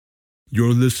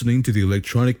You're listening to the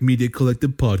Electronic Media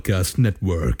Collective Podcast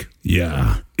Network.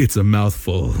 Yeah, it's a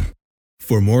mouthful.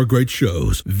 For more great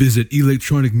shows, visit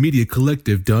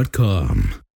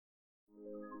electronicmediacollective.com.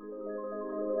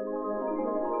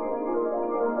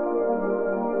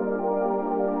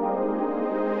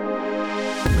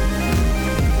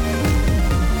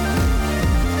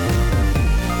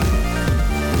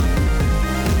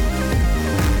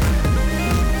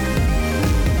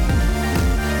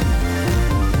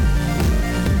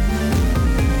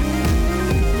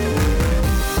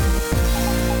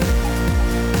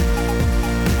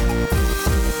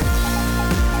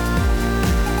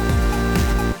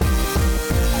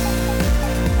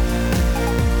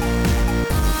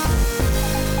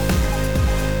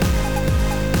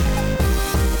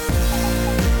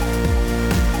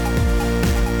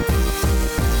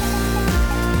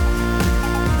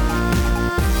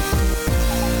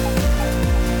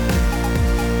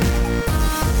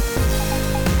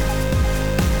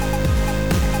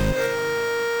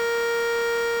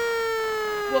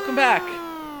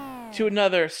 To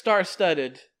another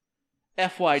star-studded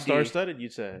FYD. Star-studded,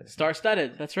 you'd say.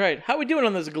 Star-studded, that's right. How we doing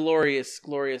on this glorious,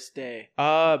 glorious day?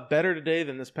 Better today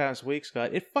than this past week, Scott.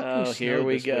 It fucking snowed here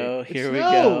we this go. week. Here it we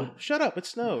snowed. go. Shut up, it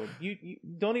snowed. You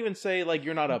don't even say, like,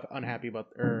 you're not unhappy about,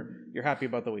 or you're happy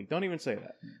about the week. Don't even say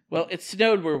that. Well, it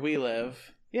snowed where we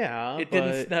live. Yeah, It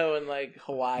didn't snow in, like,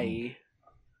 Hawaii.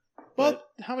 But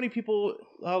how many people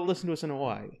listen to us in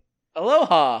Hawaii?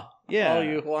 Aloha! Yeah, all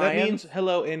you Hawaiians. That means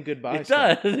hello and goodbye. It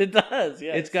does. It does.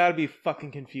 Yes. It's got to be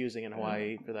fucking confusing in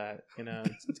Hawaii for that. You know,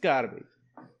 it's got to be.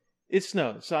 It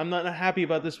snowed, so I'm not happy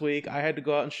about this week. I had to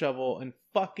go out and shovel in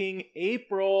fucking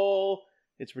April.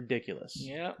 It's ridiculous.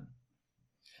 Yeah.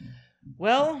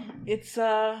 Well, it's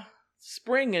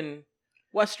spring in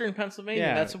Western Pennsylvania.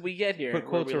 Yeah. That's what we get here. Put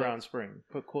quotes around spring.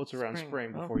 Put quotes around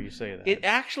spring before you say that. It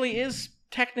actually is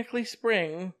technically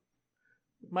spring.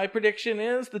 My prediction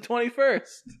is the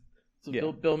 21st. It's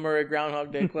a Bill Murray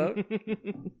Groundhog Day quote.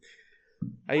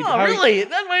 Really?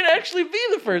 That might actually be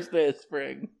the first day of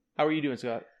spring. How are you doing,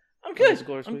 Scott? I'm good.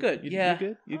 I'm good. You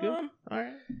good? You good? All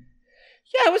right.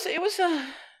 Yeah, it was a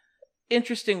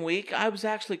interesting week. I was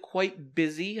actually quite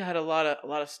busy. I had a lot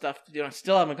of stuff to do. I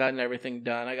still haven't gotten everything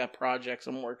done. I got projects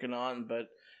I'm working on, but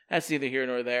that's neither here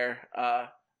nor there.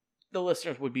 The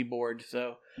listeners would be bored,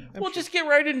 so we'll just get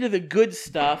right into the good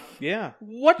stuff. Yeah.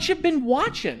 What you been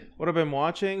watching? What I've been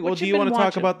watching? Well, do you want to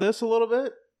talk about this a little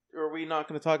bit? Or are we not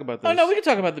going to talk about this? Oh, no, we can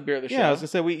talk about the beer of the show. Yeah, I was going to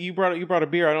say, you brought a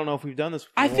beer. I don't know if we've done this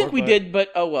before. I think we did, but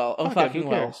oh well. Oh, fucking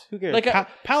well. Who cares? Like,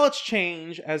 palates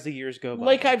change as the years go by.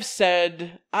 Like I've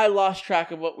said, I lost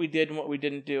track of what we did and what we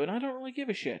didn't do, and I don't really give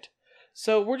a shit.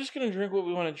 So we're just going to drink what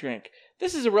we want to drink.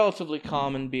 This is a relatively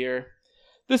common beer.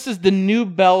 This is the New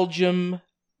Belgium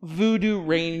Voodoo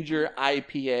Ranger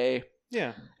IPA.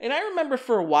 Yeah. And I remember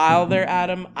for a while there,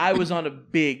 Adam, I was on a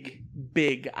big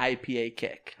IPA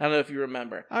kick. I don't know if you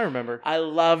remember. I remember. I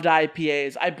loved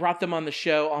IPAs. I brought them on the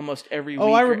show almost every week.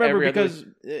 Oh, I remember because,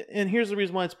 and here's the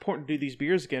reason why it's important to do these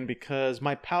beers again, because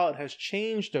my palate has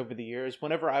changed over the years.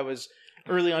 Whenever I was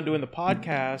early on doing the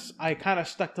podcast, I kind of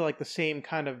stuck to like the same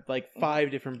kind of like 5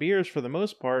 different beers for the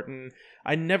most part, and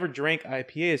I never drank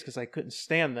IPAs because I couldn't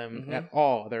stand them at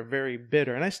all. They're very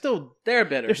bitter, and they're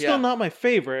bitter. They're still not my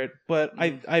favorite, but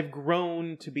I've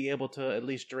grown to be able to at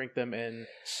least drink them and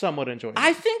somewhat enjoy them.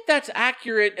 I think that's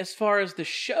accurate as far as the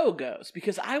show goes,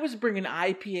 because I was bringing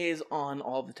IPAs on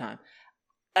all the time.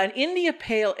 An India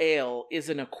Pale Ale is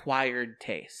an acquired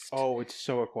taste. Oh, it's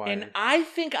so acquired. And I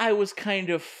think I was kind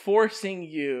of forcing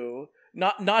you,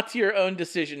 not to your own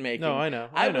decision making. No, I know.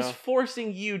 I was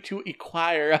forcing you to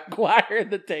acquire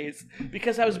the taste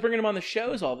because I was bringing them on the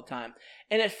shows all the time.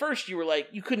 And at first you were like,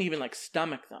 you couldn't even like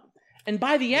stomach them. And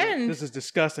by the end, this is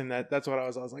disgusting. That's what I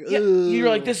was like. Yeah, you were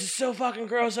like, this is so fucking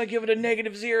gross. I give it a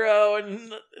 -0,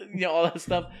 and all that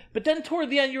stuff. But then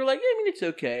toward the end, you were like, yeah, I mean, it's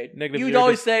okay. You'd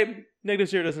always say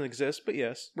 -0 doesn't exist, but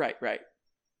yes, right.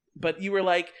 But you were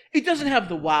like, it doesn't have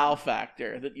the wow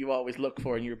factor that you always look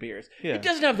for in your beers. Yeah. It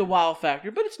doesn't have the wow factor,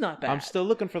 but it's not bad. I'm still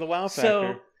looking for the wow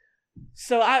factor.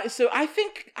 So I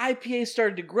think IPAs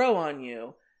started to grow on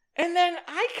you, and then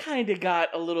I kind of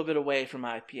got a little bit away from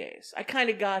IPAs. I kind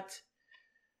of got.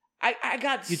 I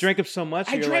got. You drank them so much.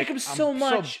 I drank them so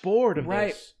much. I'm so bored of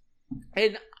this.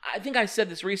 And I think I said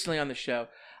this recently on the show.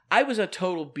 I was a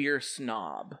total beer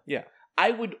snob. Yeah.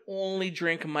 I would only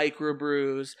drink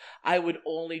microbrews. I would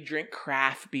only drink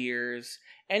craft beers.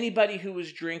 Anybody who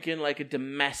was drinking like a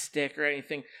domestic or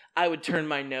anything, I would turn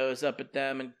my nose up at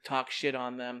them and talk shit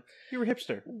on them. You were a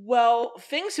hipster. Well,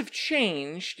 things have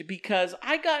changed because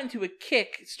I got into a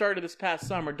kick, started this past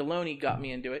summer. Deloney got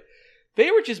me into it. They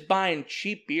were just buying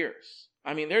cheap beers.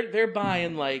 I mean, they're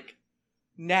buying like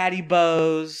Natty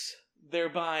Bows. They're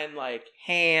buying like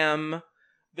Ham.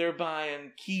 They're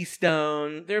buying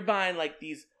Keystone. They're buying like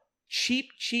these cheap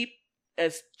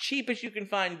as you can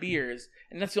find beers.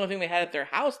 And that's the only thing they had at their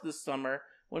house this summer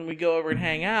when we go over and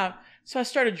hang out. So I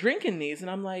started drinking these, and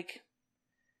I'm like,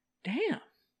 damn,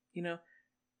 this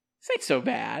ain't so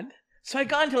bad. So I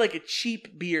got into like a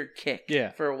cheap beer kick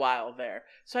for a while there.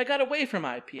 So I got away from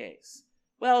IPAs.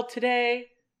 Well, today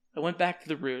I went back to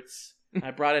the roots.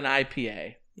 I brought an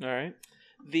IPA. All right.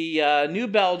 The New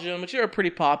Belgium, which are a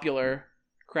pretty popular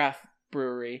craft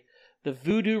brewery. The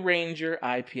Voodoo Ranger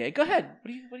IPA. Go ahead. What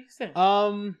do you think?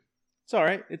 It's all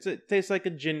right. It tastes like a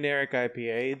generic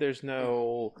IPA. There's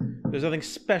nothing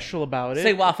special about it.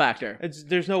 Say wow factor.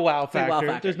 There's no wow Say factor. wow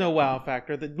factor. There's no wow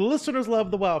factor. The listeners love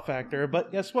the wow factor,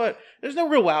 but guess what? There's no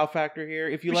real wow factor here.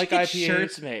 If you We like should get IPAs,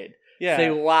 shirts made. yeah.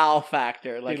 Say wow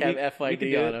factor. Like Dude, have we could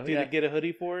FYD do on it. them. Get a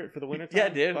hoodie for it for the winter time. Yeah,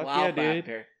 dude. Fuck Wow yeah, dude.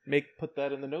 factor. Put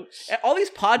that in the notes. All these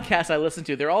podcasts I listen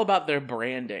to, they're all about their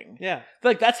branding. Yeah.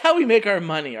 Like, that's how we make our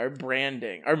money, our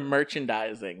branding, our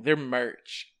merchandising, their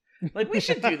merch. Like, we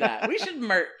should do that. We should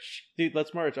merch. Dude,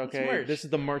 let's merch, okay? merch. This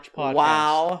is the merch podcast.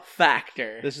 Wow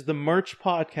factor. This is the merch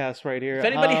podcast right here. If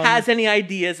anybody has any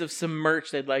ideas of some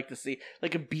merch they'd like to see,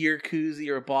 like a beer koozie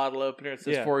or a bottle opener that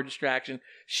says Forward Distraction,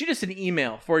 shoot us an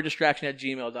email,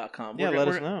 forwarddistraction@gmail.com. Yeah, let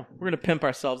us know. We're going to pimp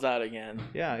ourselves out again.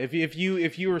 Yeah, if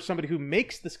you are somebody who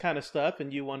makes this kind of stuff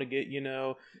and you want to get,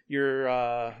 your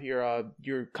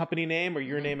company name or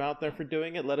your name out there for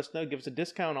doing it, let us know. Give us a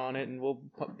discount on it and we'll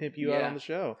pimp you out on the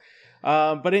show.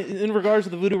 But in regards to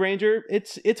the Voodoo Ranger,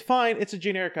 it's fine. It's a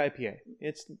generic IPA.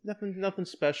 It's nothing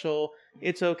special.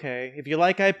 It's okay. If you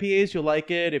like IPAs, you'll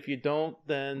like it. If you don't,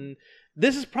 then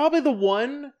this is probably the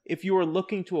one. If you are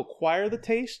looking to acquire the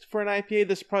taste for an IPA,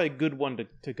 this is probably a good one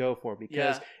to go for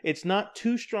because it's not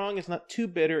too strong. It's not too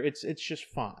bitter. It's just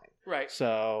fine. Right.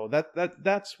 So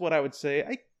that's what I would say.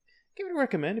 I give it a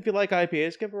recommend. If you like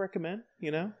IPAs, give it a recommend.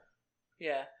 Yeah.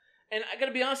 And I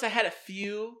gotta be honest, I had a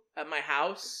few at my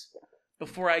house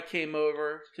before I came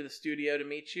over to the studio to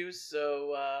meet you,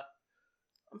 so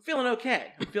I'm feeling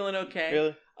okay.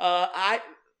 Really?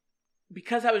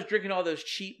 Because I was drinking all those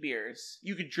cheap beers,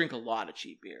 you could drink a lot of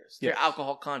cheap beers. Their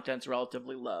alcohol content's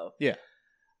relatively low. Yeah.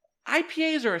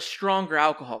 IPAs are a stronger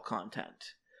alcohol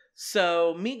content.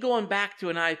 So me going back to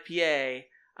an IPA,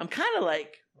 I'm kind of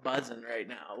like buzzing right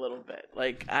now a little bit.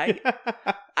 Like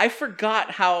I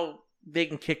forgot how they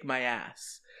can kick my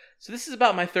ass. So this is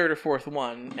about my third or fourth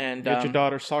one, and get your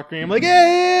daughter soccer game. Like,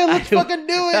 yeah, let's fucking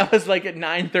do it. That was like at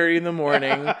 9:30 in the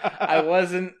morning. I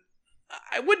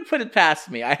wouldn't put it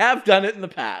past me. I have done it in the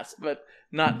past, but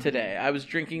not today. I was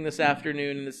drinking this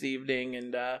afternoon and this evening,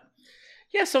 and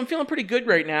so I'm feeling pretty good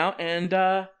right now. And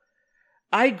I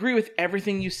agree with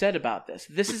everything you said about this.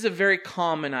 This is a very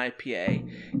common IPA.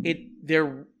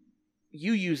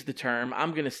 You use the term.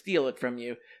 I'm going to steal it from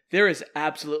you. There is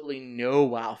absolutely no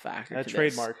wow factor to this.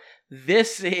 Trademark.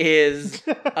 This is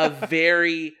a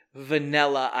very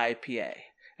vanilla IPA.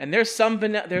 And there's some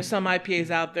IPAs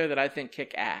out there that I think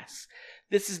kick ass.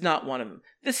 This is not one of them.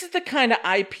 This is the kind of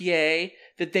IPA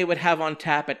that they would have on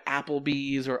tap at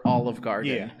Applebee's or Olive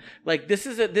Garden. Yeah. Like this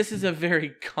is a very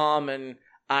common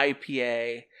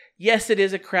IPA. Yes, it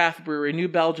is a craft brewery. New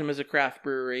Belgium is a craft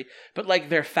brewery, but like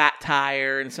their Fat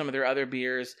Tire and some of their other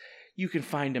beers, you can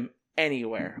find them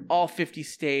anywhere, all 50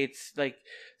 states.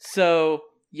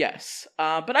 Yes,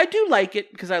 but I do like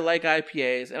it because I like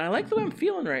IPAs and I like the way I'm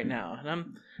feeling right now.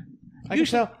 And I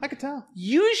can tell.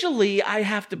 Usually, I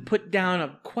have to put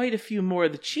down quite a few more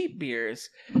of the cheap beers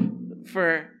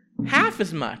for half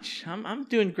as much. I'm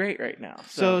doing great right now.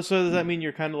 So does that mean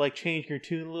you're kind of like changing your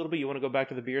tune a little bit? You want to go back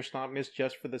to the beer snobbiness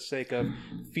just for the sake of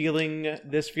feeling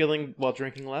while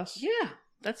drinking less? Yeah,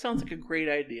 that sounds like a great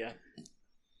idea.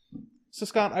 So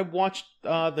Scott, I watched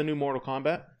the new Mortal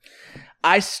Kombat.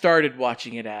 I started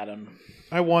watching it, Adam.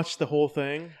 I watched the whole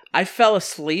thing. I fell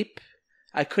asleep.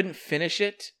 I couldn't finish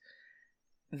it.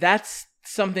 That's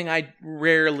something I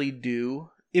rarely do.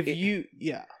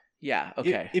 Yeah,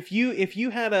 okay. If you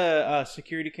had a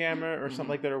security camera or something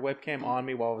like that or webcam on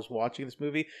me while I was watching this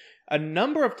movie, a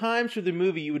number of times through the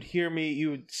movie you would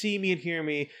see me and hear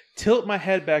me tilt my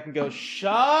head back and go,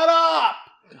 "Shut up!"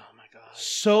 Oh my god.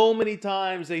 So many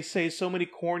times they say so many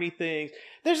corny things.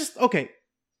 There's just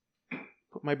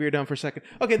put my beer down for a second.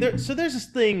 Okay, there's this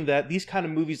thing that these kind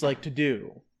of movies like to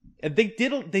do. And they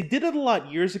did it a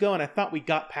lot years ago, and I thought we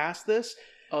got past this.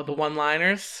 Oh, the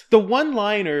one-liners? The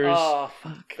one-liners, oh,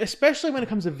 fuck. Especially when it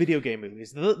comes to video game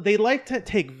movies. They like to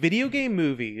take video game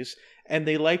movies, and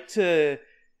they like to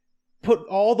put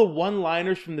all the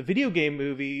one-liners from the video games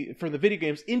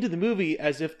into the movie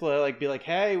as if to like be like,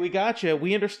 hey, we got you,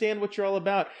 we understand what you're all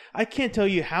about. I can't tell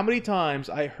you how many times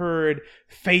I heard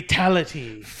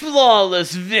fatality,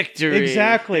 flawless victory.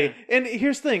 Exactly. And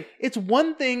here's the thing, it's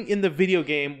one thing in the video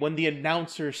game when the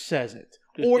announcer says it,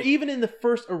 or even in the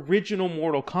first original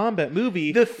Mortal Kombat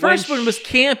movie. The first one was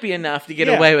campy enough to get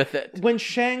away with it. When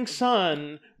Shang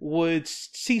Tsung would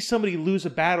see somebody lose a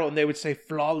battle and they would say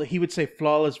he would say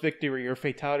flawless victory or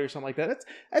fatality or something like that.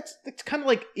 That's kind of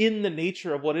like in the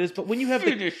nature of what it is. But when you have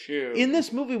in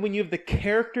this movie, when you have the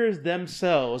characters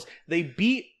themselves, they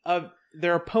beat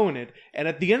their opponent, and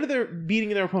at the end of their beating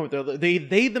their opponent,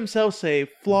 they themselves say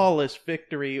flawless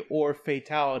victory or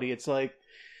fatality. It's like,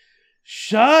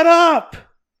 shut up!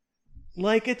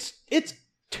 Like it's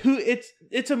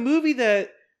a movie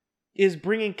that is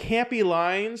bringing campy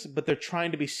lines, but they're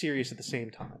trying to be serious at the same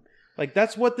time. Like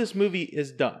that's what this movie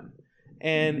is done,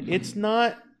 and it's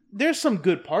not. There's some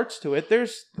good parts to it.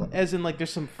 There's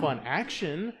some fun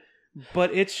action,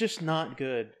 but it's just not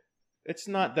good. It's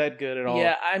not that good at all.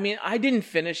 Yeah, I mean, I didn't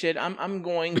finish it. I'm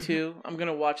going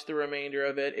to watch the remainder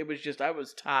of it. It was just I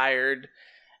was tired.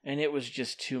 And it was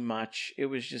just too much. It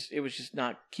was just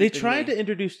not keeping They tried to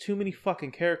introduce too many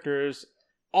fucking characters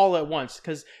all at once.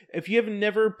 Because if you have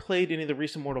never played any of the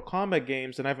recent Mortal Kombat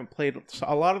games, and I haven't played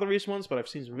a lot of the recent ones, but I've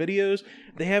seen some videos,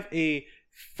 they have a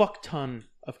fuck ton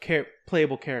of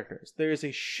playable characters. There is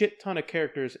a shit ton of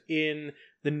characters in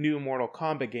the new Mortal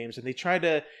Kombat games, and they try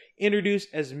to introduce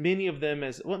as many of them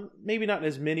as, well, maybe not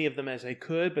as many of them as they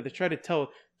could, but they try to tell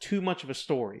too much of a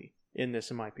story in this,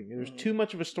 in my opinion. There's too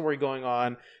much of a story going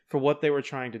on for what they were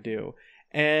trying to do.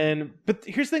 But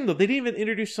here's the thing, though. They didn't even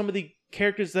introduce some of the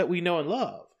characters that we know and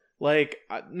love. Like,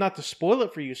 not to spoil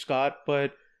it for you, Scott,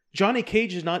 but Johnny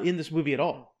Cage is not in this movie at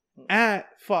all. At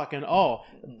fucking all.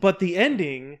 But the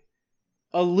ending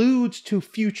alludes to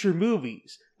future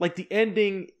movies. Like, the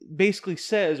ending basically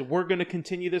says, we're going to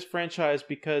continue this franchise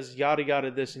because yada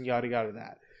yada this and yada yada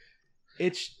that.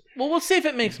 Well, we'll see if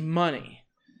it makes money.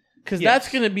 Because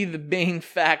that's going to be the main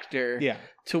factor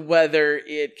to whether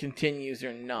it continues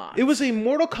or not. It was a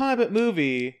Mortal Kombat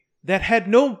movie that had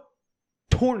no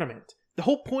tournament. The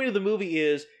whole point of the movie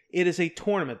is it is a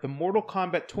tournament. The Mortal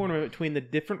Kombat tournament between the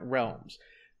different realms.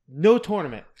 No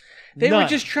tournament. They were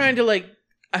just trying to, like,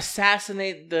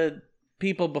 assassinate the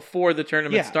people before the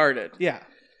tournament started. Yeah.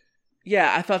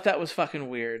 Yeah, I thought that was fucking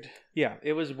weird. Yeah,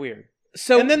 it was weird.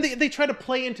 So, and then they try to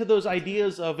play into those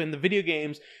ideas of, in the video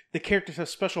games, the characters have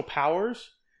special powers.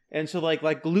 And so like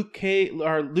Liu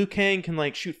Kang can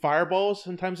like shoot fireballs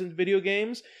sometimes in video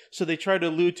games. So they try to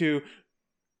allude to,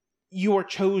 you are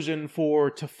chosen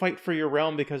to fight for your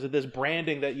realm because of this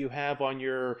branding that you have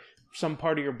on some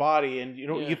part of your body, and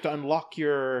you have to unlock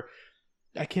your,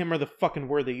 I can't remember the fucking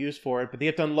word they use for it, but they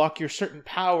have to unlock your certain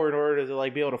power in order to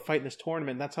like be able to fight in this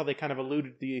tournament. And that's how they kind of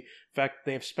alluded to the fact that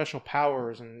they have special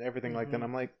powers and everything like that.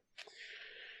 I'm like,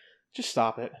 just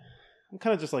stop it. I'm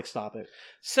kind of just like, stop it.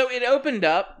 So it opened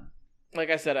up, like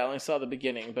I said, I only saw the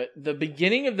beginning, but the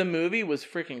beginning of the movie was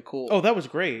freaking cool. Oh, that was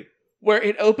great. Where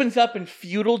it opens up in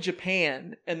feudal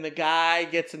Japan, and the guy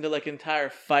gets into like entire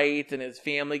fight, and his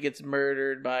family gets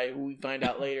murdered by who we find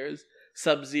out later is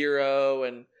Sub-Zero,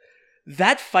 and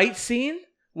that fight scene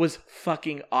was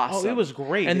fucking awesome. Oh, it was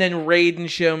great. And then Raiden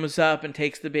shows up and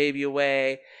takes the baby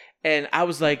away, and I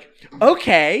was like,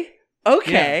 okay,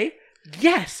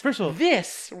 yes, first of all,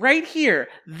 this right here,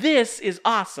 this is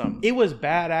awesome. It was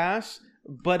badass,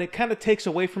 but it kind of takes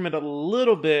away from it a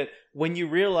little bit when you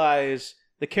realize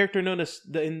the character known as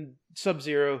in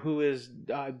Sub-Zero, who is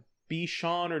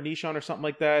Bishan or Nishan or something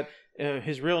like that,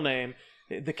 his real name,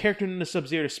 the character known as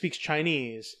Sub-Zero speaks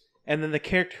Chinese, and then the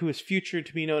character who is future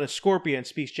to be known as Scorpion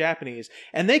speaks Japanese,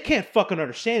 and they can't fucking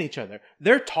understand each other.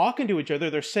 They're talking to each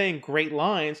other, they're saying great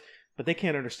lines, but they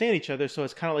can't understand each other, so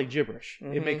it's kind of like gibberish.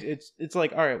 Mm-hmm. It's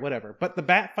like, all right, whatever. But the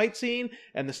bat fight scene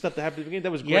and the stuff that happened at the beginning,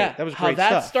 that was great. Yeah, that was great how that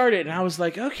stuff. started, and I was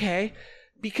like, okay,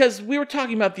 because we were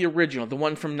talking about the original, the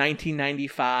one from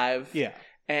 1995. Yeah.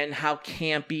 And how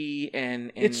campy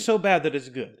and it's so bad that it's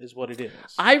good, is what it is.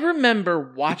 I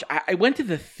remember I went to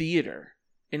the theater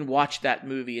and watched that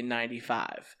movie in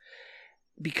 95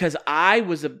 because I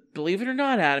was believe it or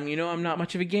not, Adam, you know I'm not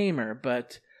much of a gamer,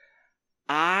 but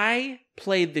I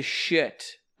played the shit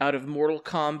out of Mortal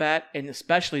Kombat, and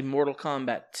especially Mortal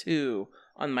Kombat 2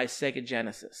 on my Sega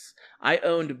Genesis. I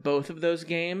owned both of those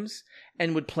games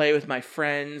and would play with my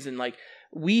friends, and like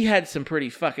we had some pretty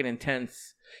fucking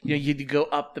intense, you know, you'd go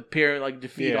up the pyramid, like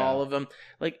defeat all of them.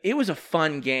 Like it was a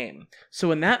fun game. So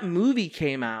when that movie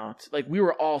came out, like we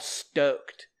were all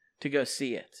stoked to go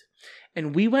see it.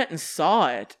 And we went and saw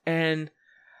it, and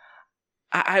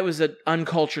I was an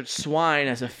uncultured swine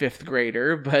as a 5th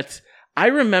grader, but I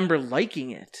remember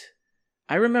liking it.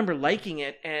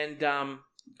 And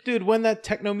Dude, when that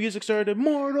techno music started,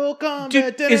 Mortal Kombat.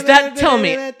 dude, is that, tell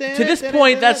me, to this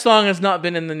point, that song has not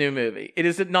been in the new movie.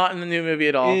 Is it not in the new movie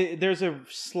at all? There's a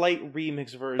slight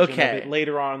remix version of it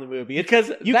later on in the movie.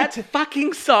 Because that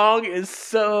fucking song is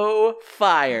so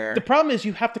fire. The problem is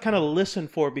you have to kind of listen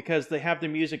for it because they have the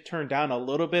music turned down a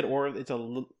little bit, or it's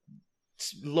a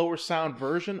lower sound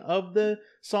version of the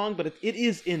song, but it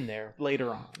is in there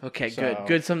later on. Okay,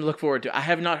 good. Something to look forward to. I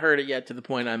have not heard it yet to the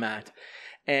point I'm at.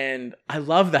 And I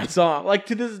love that song. Like,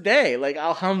 to this day, like,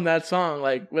 I'll hum that song,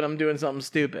 like, when I'm doing something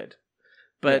stupid.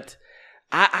 But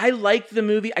I like the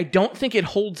movie. I don't think it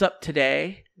holds up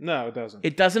today. No, it doesn't.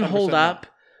 It doesn't hold up.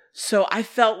 So I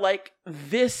felt like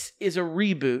this is a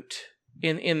reboot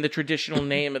in the traditional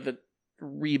name of the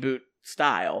reboot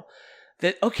style.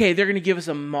 That, okay, they're going to give us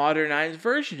a modernized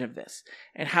version of this.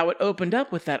 And how it opened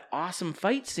up with that awesome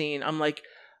fight scene, I'm like,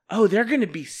 oh, they're going to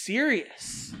be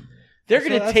serious. They're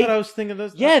going to take. That's what I was thinking.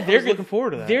 They're looking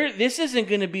forward to that. This isn't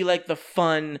going to be like the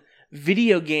fun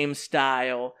video game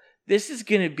style. This is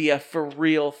going to be a for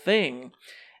real thing.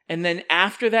 And then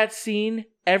after that scene,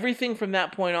 everything from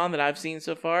that point on that I've seen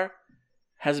so far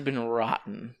has been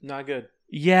rotten. Not good.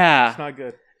 Yeah, it's not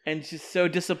good, and it's just so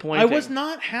disappointing. I was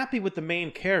not happy with the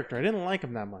main character. I didn't like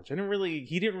him that much. He didn't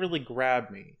really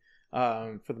grab me.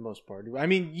 For the most part, I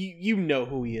mean, you know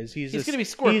who he is. He's going to be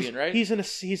Scorpion, right? He's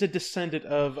a descendant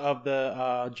of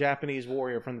the Japanese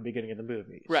warrior from the beginning of the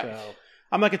movie. Right. So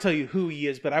I'm not going to tell you who he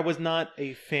is, but I was not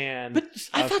a fan. But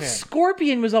I thought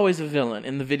Scorpion was always a villain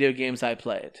in the video games I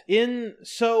played. In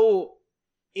the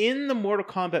Mortal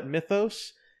Kombat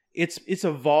mythos, it's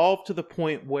evolved to the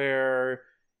point where,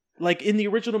 like in the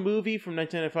original movie from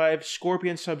 1995,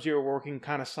 Scorpion and Sub-Zero were working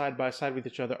kind of side by side with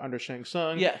each other under Shang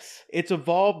Tsung. Yes. It's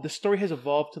evolved, the story has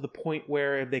evolved to the point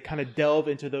where they kind of delve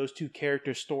into those two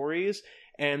character stories,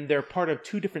 and they're part of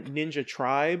two different ninja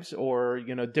tribes, or,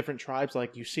 you know, different tribes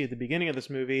like you see at the beginning of this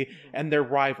movie, and they're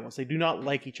rivals. They do not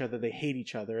like each other, they hate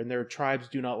each other, and their tribes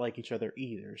do not like each other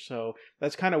either. So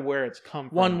that's kind of where it's come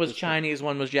from. One was Chinese,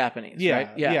 one was Japanese,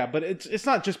 right? Yeah, but it's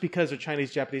not just because they're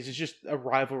Chinese, Japanese, it's just a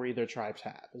rivalry their tribes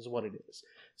have, is what it is.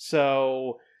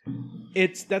 So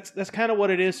that's kind of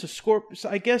what it is. So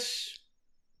I guess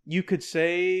you could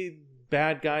say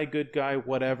bad guy, good guy,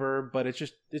 whatever, but it's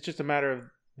just a matter of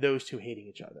those two hating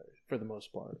each other for the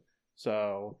most part.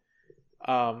 So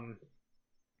I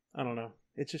don't know.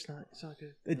 It's not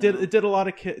good. It did a lot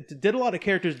of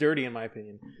characters dirty, in my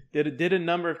opinion. Did a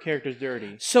number of characters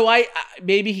dirty. So I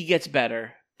maybe he gets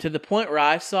better to the point where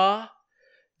I saw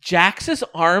Jax's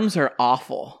arms are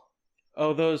awful.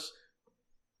 Oh,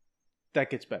 that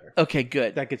gets better. Okay,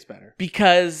 good. That gets better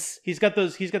because he's got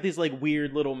these like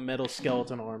weird little metal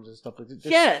skeleton arms and stuff.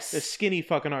 Yes, the skinny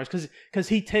fucking arms. Because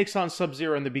he takes on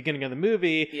Sub-Zero in the beginning of the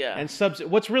movie. Yeah, and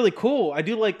what's really cool, I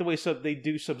do like the way they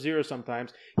do Sub-Zero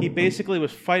sometimes. He basically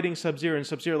was fighting Sub-Zero, and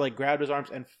Sub-Zero like grabbed his arms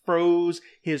and froze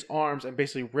his arms and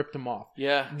basically ripped them off.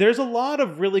 Yeah, there's a lot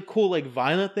of really cool like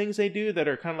violent things they do that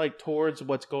are kind of like towards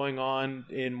what's going on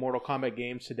in Mortal Kombat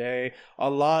games today. A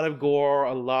lot of gore,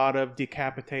 a lot of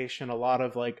decapitation, a lot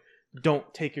of like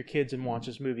don't take your kids and watch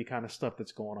this movie kind of stuff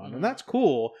that's going on. And that's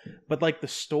cool, but like the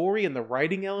story and the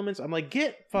writing elements, I'm like,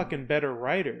 get fucking better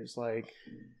writers. Like,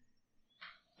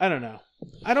 I don't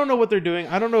know what they're doing.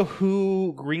 I don't know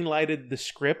who greenlighted the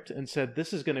script and said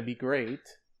this is going to be great,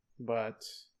 but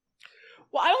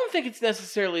well, I don't think it's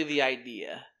necessarily the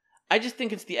idea. I just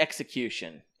think it's the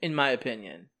execution, in my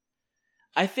opinion.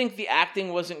 I think the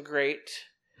acting wasn't great.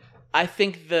 I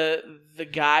think the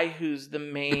guy who's the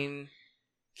main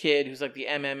kid, who's like the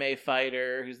MMA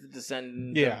fighter, who's the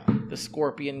descendant of the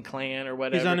Scorpion clan or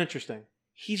whatever. He's uninteresting.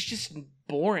 He's just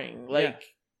boring. Like,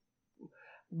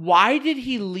 why did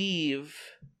he leave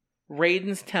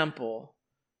Raiden's temple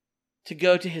to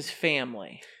go to his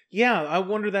family? Yeah, I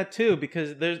wonder that too,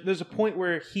 because there's a point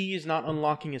where he's not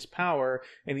unlocking his power,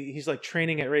 and he's like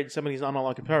training at Raiden. Somebody's not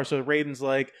unlocking power, so Raiden's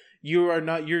like, you're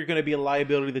going to be a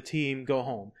liability to the team. Go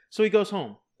home. So he goes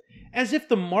home, as if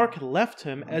the mark had left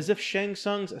him, as if Shang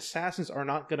Tsung's assassins are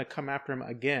not going to come after him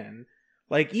again.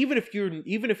 Like even if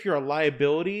you're a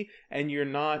liability and you're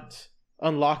not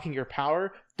unlocking your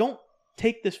power, don't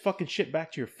take this fucking shit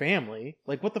back to your family.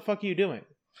 Like, what the fuck are you doing?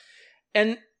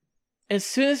 And as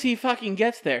soon as he fucking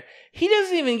gets there, he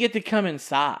doesn't even get to come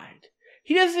inside.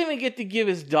 He doesn't even get to give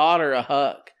his daughter a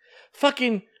hug.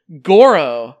 Fucking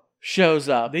Goro shows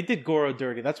up. They did Goro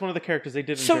dirty. That's one of the characters they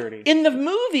did dirty. In the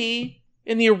movie,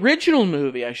 in the original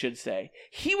movie, I should say,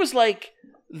 he was like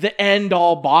the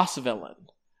end-all boss villain.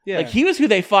 Yeah. Like he was who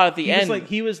they fought at the end.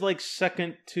 He was like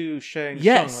second to Shang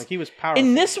Yes. Tsung. Like he was powerful.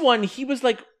 In this one, he was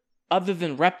like, other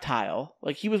than Reptile,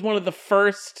 like he was one of the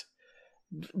first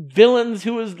villains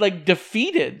who was like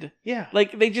defeated. Yeah.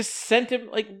 Like they just sent him.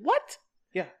 Like what?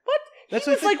 Yeah. What? That's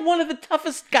He was like one of the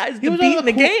toughest guys to was beat one in of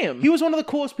the cool- game. He was one of the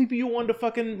coolest people you wanted to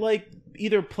fucking like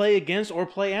either play against or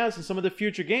play as in some of the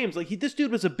future games. Like this dude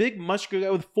was a big muscular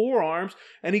guy with 4 arms,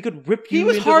 and he could rip you. He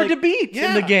was into, hard like- to beat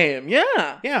in the game.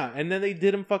 Yeah. Yeah, and then they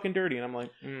did him fucking dirty, and I'm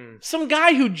like, Some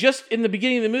guy who just in the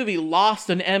beginning of the movie lost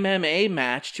an MMA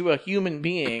match to a human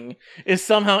being is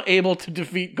somehow able to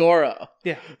defeat Goro.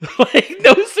 yeah, Like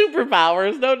no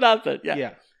superpowers, no nothing. Yeah.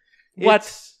 yeah.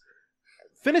 What?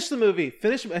 Finish the movie.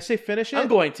 Finish it. I'm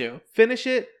going to. Finish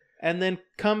it, and then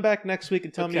come back next week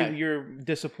and tell Okay. me your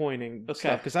disappointing Okay.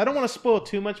 stuff. Because I don't want to spoil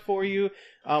too much for you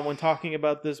when talking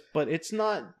about this, but it's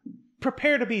not.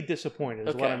 Prepare to be disappointed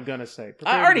is what Okay. I'm gonna say.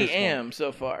 Prepare I to be already disappointed. am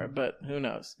so far, but who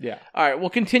knows? Yeah. All right, we'll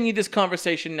continue this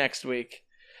conversation next week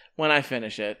when I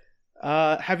finish it.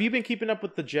 Have you been keeping up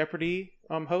with the Jeopardy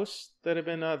hosts that have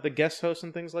been the guest hosts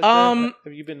and things like Um, that?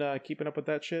 Have you been keeping up with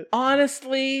that shit?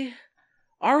 Honestly,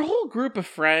 our whole group of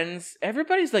friends,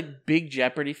 everybody's like big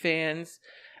Jeopardy fans.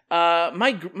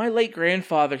 My late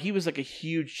grandfather, he was like a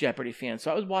huge Jeopardy fan,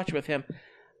 so I was watching with him.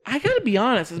 I gotta be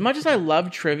honest, as much as I love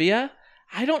trivia,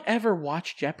 I don't ever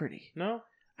watch Jeopardy. No.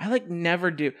 I like never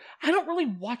do. I don't really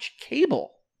watch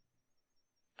cable.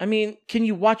 I mean, can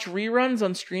you watch reruns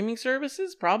on streaming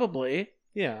services? Probably.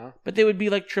 Yeah. But they would be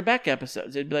like Trebek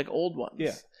episodes. They'd be like old ones.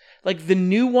 Yeah. Like the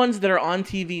new ones that are on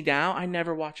TV now, I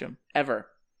never watch them. Ever.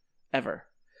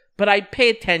 But I pay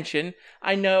attention.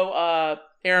 I know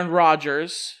Aaron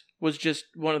Rodgers was just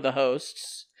one of the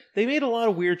hosts. They made a lot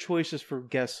of weird choices for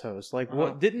guest hosts. Like,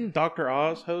 what didn't Dr.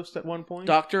 Oz host at one point?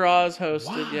 Dr. Oz hosted.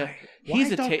 Why? Yeah,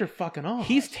 Why Dr. fucking Oz?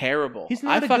 He's terrible. He's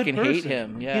not I a fucking good hate person.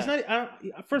 him. Yeah, He's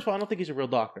not. First of all, I don't think he's a real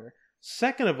doctor.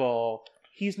 Second of all,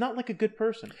 he's not like a good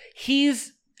person.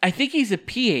 I think he's a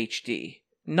PhD,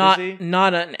 not Is he?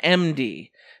 not an MD.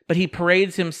 But he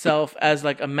parades himself as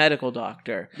like a medical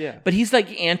doctor. Yeah. But he's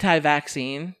like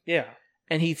anti-vaccine. Yeah.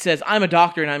 And he says, I'm a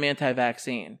doctor and I'm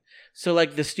anti-vaccine. So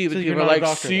like the stupid So you're people are not a like,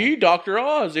 doctor, see, then." Dr.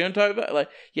 Oz, anti-vax. Like,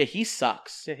 yeah, he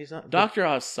sucks. Yeah, he's not. Dr.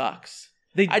 Oz sucks.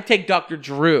 They- I'd take Dr.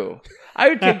 Drew. I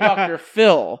would take Dr.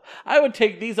 Phil. I would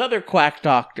take these other quack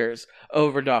doctors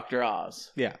over Dr.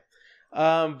 Oz. Yeah.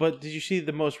 But did you see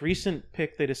the most recent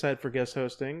pick they decided for guest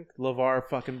hosting? LeVar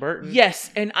fucking Burton. Yes,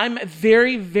 and I'm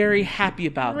very, very happy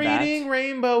about Reading that.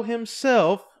 Rainbow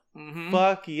himself. Mhm.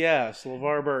 Fuck yes,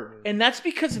 LeVar Burton. And that's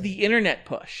because of the internet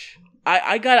push.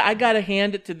 I gotta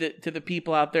hand it to the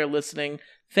people out there listening.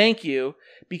 Thank you,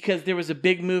 because there was a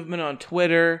big movement on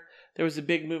Twitter. There was a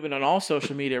big movement on all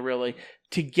social media, really,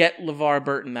 to get LeVar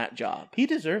Burton that job. He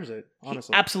deserves it,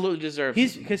 honestly. He absolutely deserves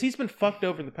it. Because he's been fucked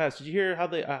over in the past. Did you hear how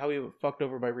he was fucked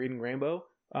over by Reading Rainbow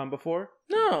before?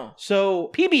 No. So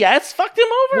PBS fucked him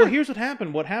over? well, here's what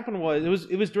happened. What happened was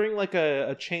it was during like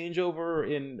a changeover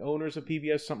in owners of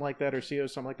PBS, something like that, or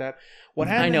CEOs, something like that. What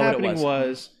I happened know what it happening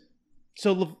was.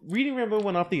 so Reading Rainbow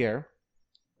went off the air,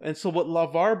 and so what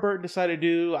LeVar Burton decided to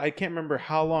do, I can't remember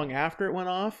how long after it went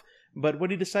off, but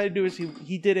what he decided to do is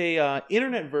he did a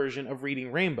internet version of Reading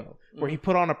Rainbow where he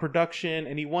put on a production,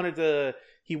 and he wanted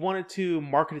to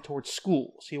market it towards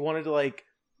schools. He wanted to like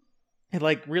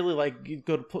really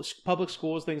go to public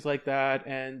schools, things like that,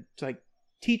 and to, like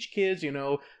teach kids,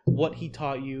 what he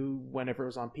taught you whenever it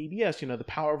was on PBS, the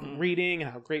power of reading and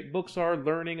how great books are,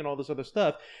 learning, and all this other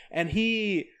stuff. And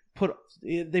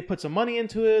they put some money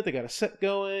into it. They got a set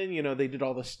going. They did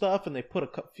all this stuff, and they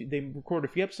recorded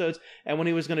a few episodes. And when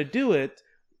he was going to do it,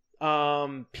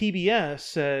 PBS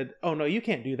said, "Oh no, you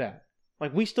can't do that.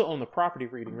 Like, we still own the property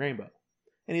of Reading Rainbow."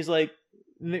 And he's like,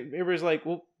 everybody's like,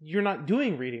 "Well, you're not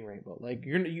doing Reading Rainbow. Like,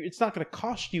 it's not going to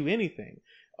cost you anything."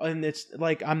 And it's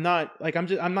like, I'm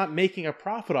not making a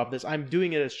profit off this. I'm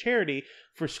doing it as charity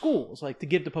for schools, like to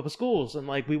give to public schools, and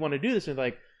like we want to do this. And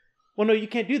like, well, no, you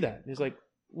can't do that. And he's like,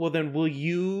 well, then will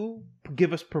you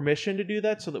give us permission to do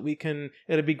that so that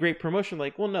it'd be great promotion?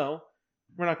 Like, well, no,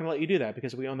 we're not going to let you do that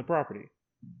because we own the property.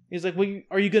 He's like, well,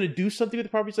 are you going to do something with the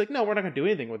property? He's like, no, we're not going to do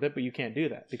anything with it, but you can't do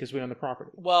that because we own the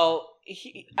property. Well,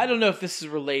 I don't know if this is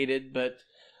related, but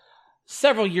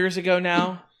several years ago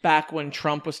now, back when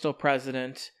Trump was still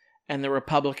president and the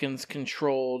Republicans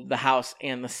controlled the House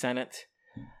and the Senate,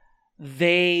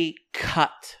 they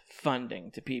cut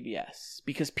funding to PBS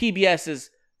because PBS is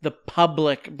the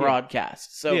public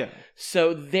broadcast.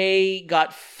 So they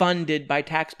got funded by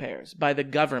taxpayers, by the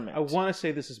government. I want to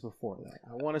say this is before that.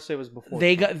 I want to say it was before.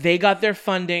 They got their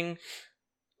funding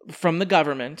from the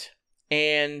government,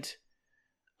 and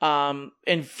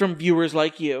And from viewers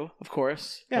like you, of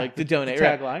course, like the donate, the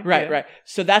tagline, right.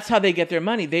 So that's how they get their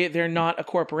money. They're not a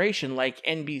corporation like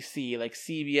NBC, like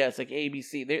CBS, like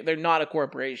ABC. They're not a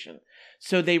corporation,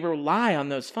 so they rely on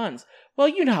those funds. Well,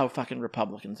 you know how fucking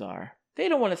Republicans are. They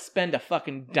don't want to spend a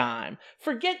fucking dime.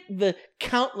 Forget the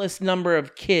countless number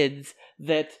of kids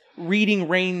that Reading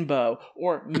Rainbow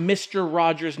or Mr.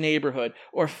 Rogers' Neighborhood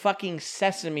or fucking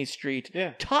Sesame Street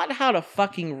taught how to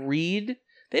fucking read.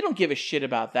 They don't give a shit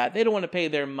about that. They don't want to pay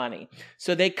their money.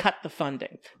 So they cut the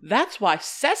funding. That's why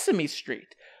Sesame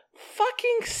Street,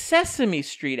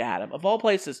 Adam, of all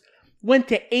places, went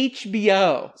to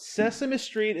HBO. Sesame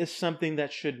Street is something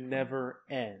that should never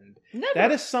end. Never.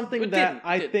 That is something that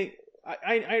I think...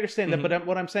 I understand that, but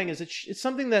what I'm saying is it's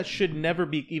something that should never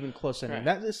be even close to ending.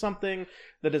 That is something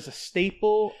that is a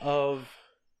staple of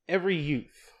every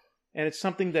youth. And it's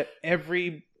something that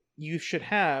every you should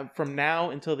have from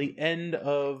now until the end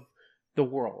of the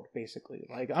world, basically.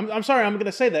 Like, I'm sorry, I'm going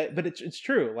to say that, but it's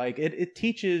true. Like, it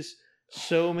teaches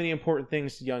so many important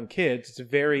things to young kids. It's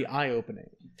very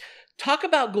eye-opening. Talk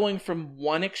about going from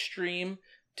one extreme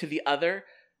to the other.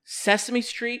 Sesame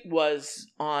Street was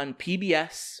on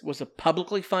PBS, was a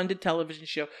publicly funded television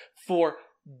show for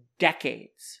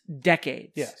decades.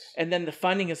 Yes. And then the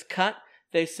funding is cut.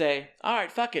 They say, all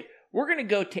right, fuck it. We're going to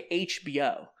go to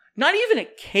HBO. Not even a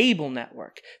cable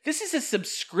network. This is a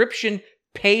subscription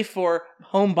pay for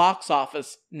home box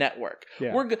office network.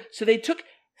 Yeah. So they took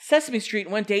Sesame Street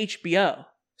and went to HBO.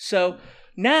 So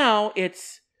now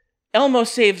it's Elmo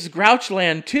Saves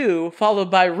Grouchland 2,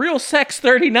 followed by Real Sex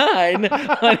 39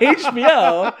 on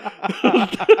HBO.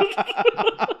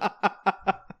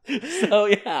 So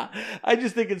yeah, I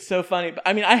just think it's so funny.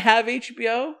 I mean, I have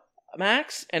HBO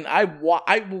Max, and I will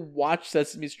watch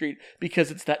Sesame Street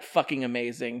because it's that fucking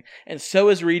amazing. And so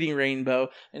is Reading Rainbow,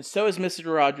 and so is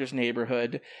Mr. Rogers'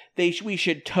 Neighborhood. We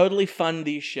should totally fund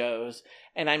these shows,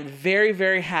 and I'm very,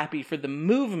 very happy for the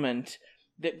movement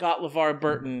that got LeVar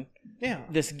Burton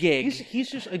this gig. He's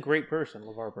just a great person,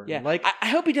 LeVar Burton. Yeah. Like, I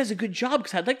hope he does a good job,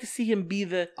 because I'd like to see him be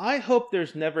the... I hope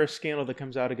there's never a scandal that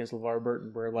comes out against LeVar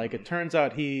Burton where, like, it turns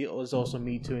out he was also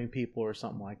Me Tooing people or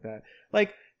something like that.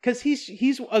 Like, because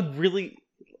he's a really...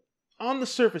 On the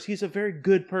surface, he's a very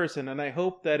good person, and I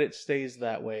hope that it stays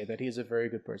that way, that he's a very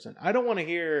good person. I don't want to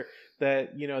hear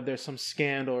that, you know, there's some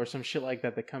scandal or some shit like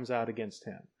that that comes out against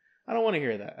him. I don't want to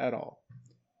hear that at all.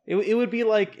 It would be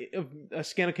like if a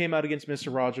scandal came out against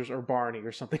Mr. Rogers or Barney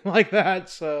or something like that.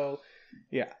 So,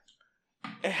 yeah.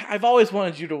 I've always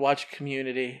wanted you to watch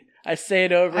Community. I say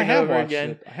it over and over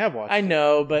again. I have watched it. I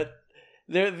know, but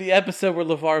the episode where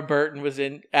LeVar Burton was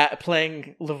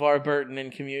playing LeVar Burton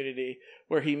in Community,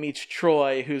 where he meets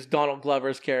Troy, who's Donald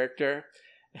Glover's character.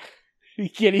 He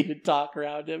can't even talk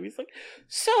around him. He's like,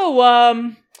 so,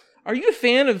 are you a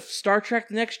fan of Star Trek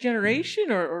The Next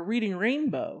Generation or Reading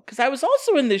Rainbow? Because I was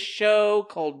also in this show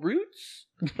called Roots.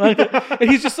 And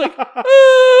he's just like,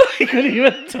 oh, he couldn't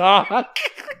even talk.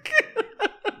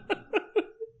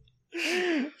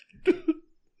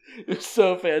 It's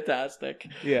so fantastic.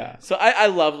 Yeah. So I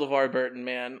love LeVar Burton,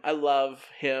 man. I love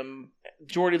him.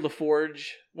 Geordi LaForge,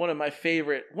 one of my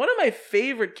favorite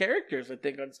characters, I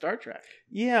think, on Star Trek.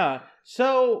 Yeah.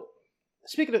 So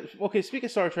speaking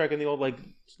of Star Trek and the old, like,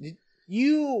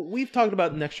 we've talked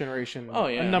about Next Generation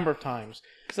a number of times.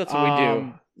 Because that's what we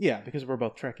do. Yeah, because we're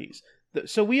both Trekkies.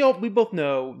 So we both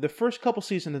know the first couple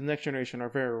seasons of the Next Generation are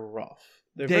very rough.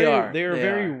 They are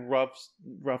very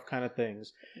rough kind of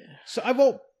things. Yeah. So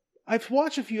I've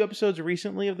watched a few episodes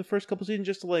recently of the first couple seasons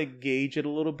just to, like, gauge it a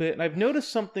little bit, and I've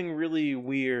noticed something really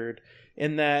weird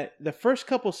in that the first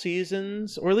couple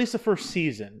seasons, or at least the first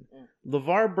season,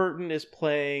 LeVar Burton is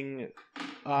playing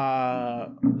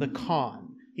the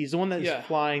Khan. He's the one that is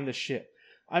flying the ship.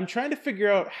 I'm trying to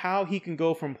figure out how he can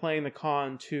go from playing the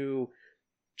Khan to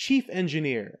chief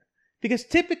engineer, because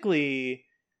typically,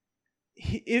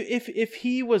 if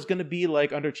he was going to be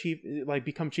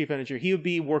become chief engineer, he would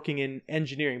be working in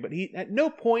engineering. But he, at no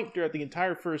point throughout the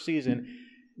entire first season,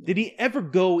 did he ever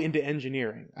go into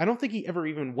engineering. I don't think he ever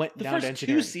even went down to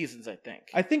engineering. The first 2 seasons, I think.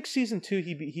 I think season 2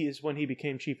 he is when he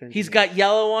became chief engineer. He's got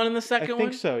yellow on in the second one? I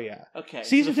think so, yeah. Okay.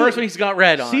 Season the first one he's got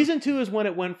red on. Season 2 is when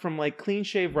it went from, like, clean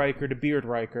shave Riker to beard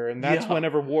Riker, and that's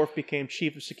whenever Worf became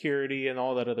chief of security and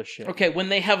all that other shit. Okay, when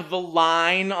they have the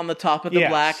line on the top of the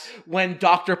black, when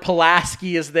Dr.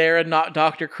 Pulaski is there and not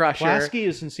Dr. Crusher. Pulaski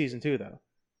is in season 2, though.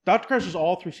 Dr. Crusher's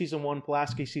all through season 1,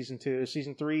 Pulaski season 2.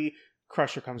 Season 3,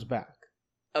 Crusher comes back.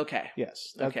 Okay.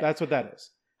 Yes, that's what that is.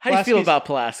 How do you feel Pulaski's- about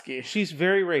Pulaski? She's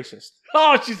very racist.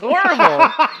 Oh, she's horrible.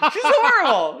 She's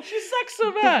horrible. She sucks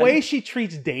so bad. The way she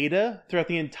treats Data throughout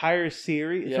the entire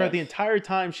series, Yes. throughout the entire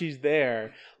time she's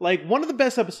there, like one of the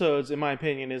best episodes, in my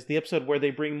opinion, is the episode where they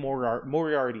bring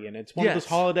Moriarty in. It's one of Yes.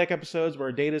 those holodeck episodes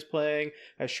where Data's playing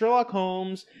as Sherlock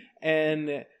Holmes,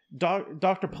 and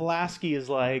Dr. Pulaski is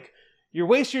like, "You're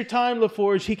wasting your time,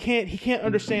 LaForge. He can't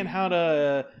understand how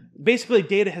to." Basically,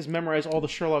 Data has memorized all the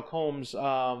Sherlock Holmes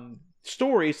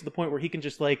stories to the point where he can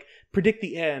just like predict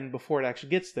the end before it actually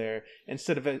gets there,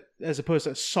 instead of as opposed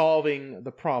to solving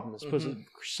the problem, as opposed to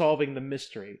solving the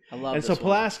mystery. I love And this so one.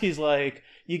 Pulaski's like,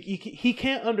 he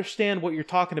can't understand what you're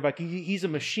talking about. He's a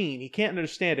machine. He can't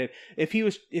understand it. If he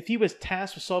was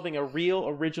tasked with solving a real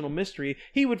original mystery,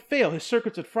 he would fail. His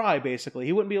circuits would fry. Basically,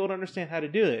 he wouldn't be able to understand how to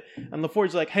do it. And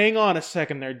LaForge's like, "Hang on a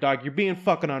second, there, dog. You're being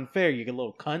fucking unfair. You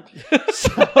little cunt."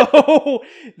 So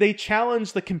they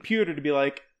challenge the computer to be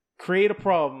like, create a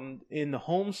problem in the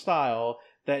Holmes style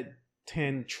that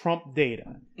can trump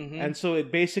Data. Mhm. And so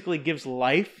it basically gives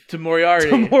life to Moriarty.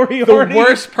 to Moriarty. The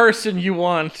worst person you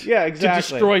want Yeah, to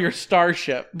exactly. destroy your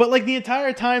starship. But like the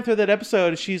entire time through that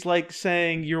episode, she's like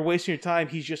saying, "You're wasting your time.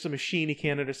 He's just a machine. He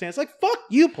can't understand." It's like, fuck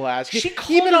you, Pulaski. She called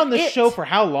You've been on the it. show for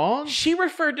how long? She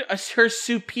referred to her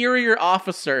superior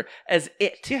officer as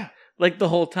it. Yeah. Like the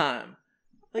whole time.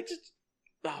 Like just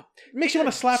oh. Makes you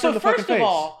want to slap her So in the fucking first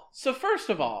face.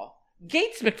 of all,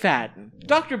 Gates McFadden,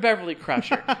 Dr. Beverly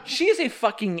Crusher, she is a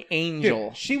fucking angel.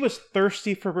 Dude, she was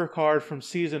thirsty for Picard from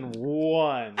season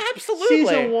 1. Absolutely.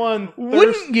 Season 1.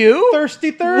 Wouldn't you?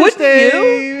 Thirsty Wouldn't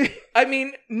Thursday. I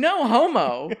mean, no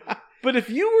homo. But if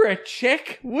you were a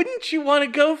chick, wouldn't you want to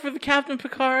go for the Captain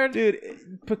Picard? Dude,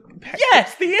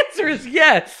 Yes, the answer is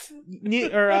yes.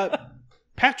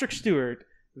 Patrick Stewart,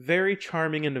 very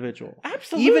charming individual.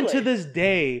 Absolutely. Even to this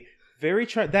day, very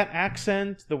that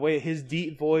accent, the way his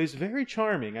deep voice, very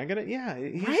charming.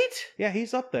 Right? Yeah,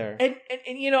 he's up there. And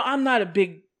you know, I'm not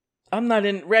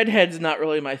in redhead's not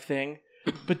really my thing.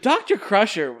 But Dr.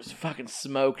 Crusher was a fucking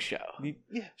smoke show.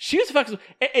 Yeah. She was fucking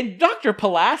and Dr.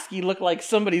 Pulaski looked like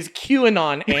somebody's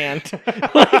QAnon aunt.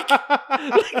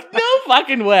 like no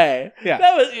fucking way. Yeah.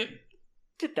 That was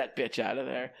get that bitch out of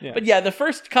there. Yeah. But yeah, the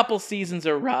first couple seasons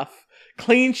are rough.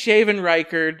 Clean shaven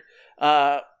Reichard,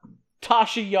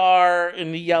 Tasha Yar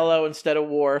in the yellow instead of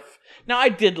Worf. Now I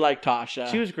did like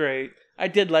Tasha. She was great. I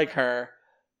did like her,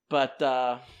 but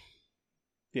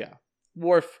Yeah,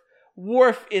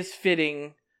 Worf is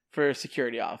fitting for a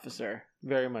security officer.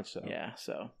 very much so. Yeah,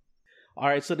 so All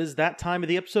right, so it is that time of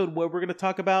the episode where we're going to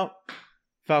talk about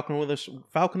Falcon and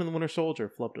the Winter Soldier.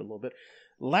 Flipped it a little bit.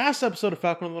 Last episode of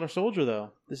Falcon and the Winter Soldier,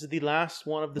 though. This is the last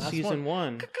one of the Last season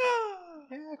one. 1.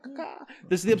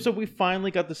 This is the episode we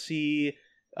finally got to see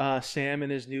Sam in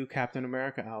his new Captain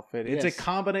America outfit. It's Yes. a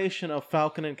combination of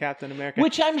Falcon and Captain America.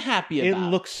 which I'm happy it about.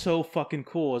 looks so fucking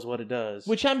cool is what it does.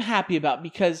 Which I'm happy about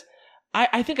because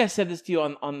I think I said this to you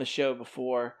on the show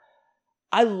before.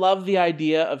 I love the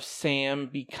idea of Sam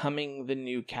becoming the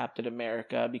new Captain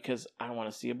America because I want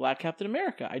to see a black Captain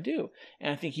America. I do.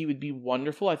 And I think he would be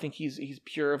wonderful. I think he's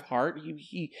pure of heart.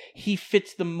 He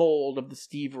fits the mold of the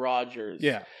Steve Rogers.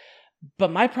 Yeah.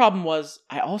 But my problem was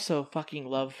I also fucking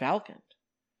love Falcon.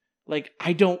 Like,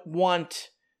 I don't want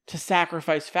to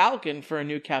sacrifice Falcon for a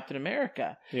new Captain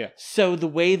America. Yeah. So the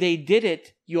way they did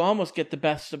it, you almost get the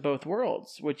best of both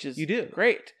worlds, which is You do.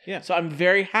 great. Yeah. So I'm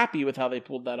very happy with how they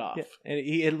pulled that off. Yeah. And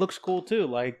it looks cool too,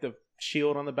 like the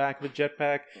shield on the back of the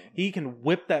jetpack. He can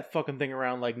whip that fucking thing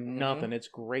around like nothing. It's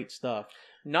great stuff.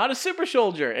 Not a super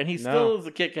soldier, and he still is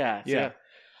a kick-ass. Yeah.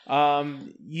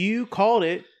 You called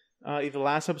it either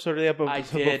last episode or the I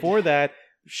episode did. before that.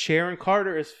 Sharon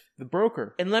Carter is the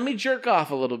broker. And let me jerk off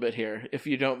a little bit here, if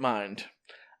you don't mind.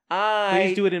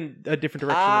 Please do it in a different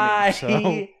direction than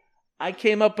me. So. I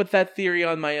came up with that theory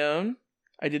on my own.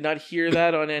 I did not hear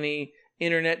that on any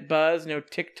internet buzz, no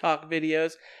TikTok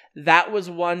videos. That was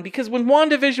one, because when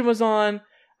WandaVision was on,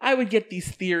 I would get these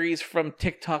theories from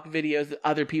TikTok videos that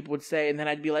other people would say, and then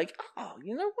I'd be like, oh,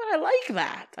 you know what? I like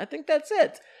that. I think that's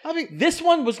it. I mean, This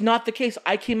one was not the case.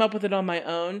 I came up with it on my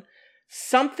own.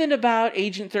 Something about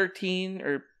Agent 13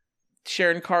 or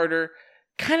Sharon Carter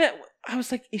kind of, I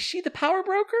was like, is she the power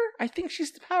broker? I think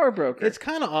she's the power broker. it's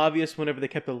kind of obvious whenever they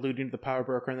kept alluding to the power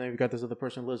broker, and then you've got this other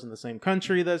person who lives in the same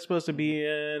country that's supposed to be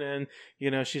in, and, you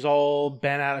know, she's all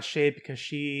bent out of shape because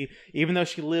even though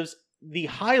she lives the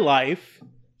high life,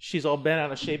 she's all bent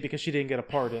out of shape because she didn't get a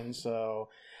pardon, so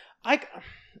I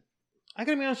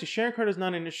gotta be honest with you, Sharon Carter's not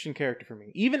an interesting character for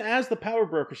me. Even as the power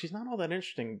broker, she's not all that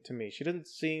interesting to me. She doesn't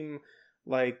seem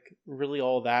like really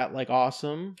all that like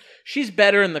awesome. She's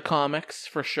better in the comics,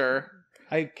 for sure.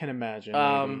 I can imagine.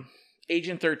 maybe.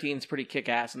 Agent 13 is pretty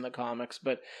kick-ass in the comics,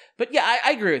 but yeah,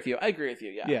 I agree with you.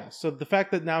 Yeah. Yeah. So the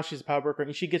fact that now she's a power broker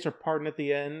and she gets her pardon at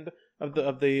the end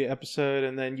of the episode,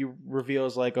 and then you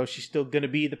reveals like, oh, she's still gonna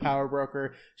be the power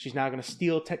broker. She's now gonna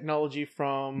steal technology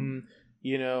from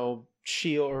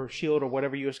Shield or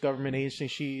whatever U.S. government agency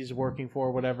she's working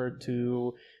for, whatever,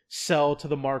 to sell to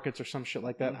the markets or some shit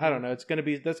like that. I don't know. That's gonna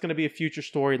be a future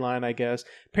storyline, I guess.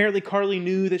 Apparently, Carly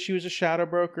knew that she was a shadow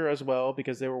broker as well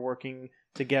because they were working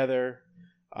together.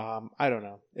 I don't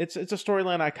know. It's a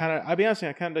storyline I'll be honest,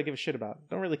 I kind of don't give a shit about.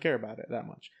 Don't really care about it that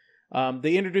much.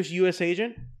 They introduced U.S.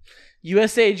 Agent,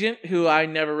 who I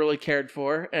never really cared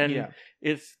for, and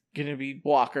it's gonna be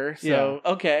Walker. So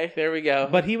okay, there we go.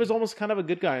 But he was almost kind of a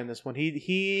good guy in this one.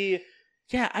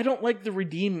 Yeah, I don't like the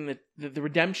redeeming, the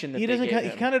redemption that he doesn't. He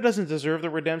kind of doesn't deserve the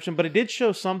redemption, but it did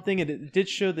show something, and it did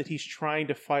show that he's trying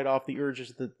to fight off the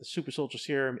urges that the super soldier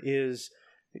serum is.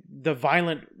 The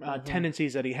violent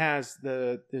tendencies that he has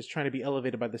is trying to be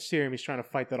elevated by the serum. He's trying to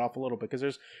fight that off a little bit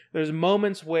because there's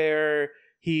moments where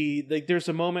there's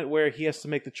a moment where he has to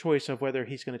make the choice of whether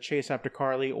he's going to chase after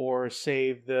Carly or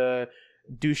save the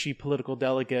douchey political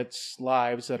delegates'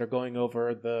 lives that are going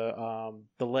over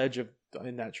the ledge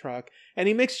in that truck, and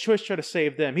he makes a choice to try to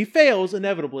save them. He fails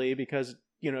inevitably because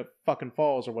fucking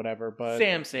falls or whatever, but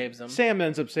Sam saves him. Sam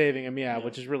ends up saving him,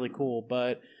 which is really cool.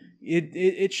 But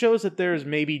it shows that there's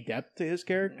maybe depth to his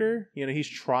character. He's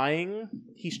trying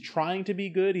to be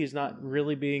good. He's not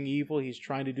really being evil. He's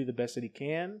trying to do the best that he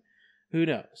can. Who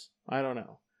knows? I don't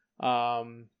know.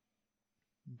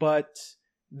 But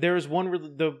there's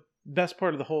the best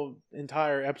part of the whole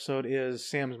entire episode is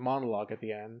Sam's monologue at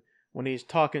the end. When he's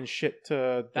talking shit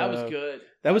to that was good.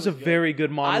 That was a very good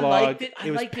monologue. I liked it.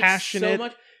 It was passionate. It so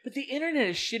much. But the internet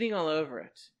is shitting all over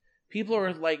it. People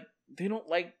are like, they don't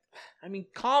like. I mean,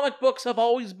 comic books have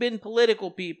always been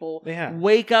political. People,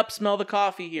 wake up, smell the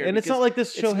coffee here. And it's not like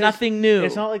this show. It's nothing new.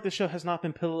 It's not like the show has not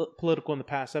been political in the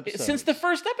past episodes. Since the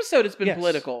first episode, it's been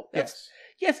political.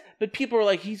 Yes, but people are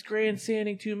like, he's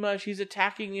grandstanding too much. He's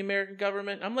attacking the American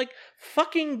government. I'm like,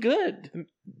 fucking good.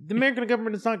 The American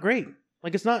government is not great.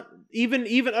 Like, it's not even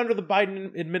under the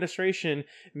Biden administration.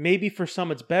 Maybe for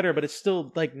some it's better, but it's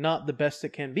still like not the best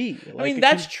it can be. Like, I mean,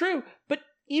 that's true. But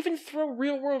even throw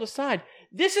real world aside,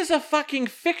 this is a fucking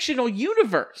fictional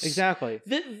universe. Exactly.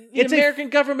 The American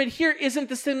government here isn't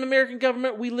the same American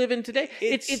government we live in today.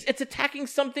 It's attacking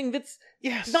something that's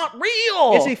not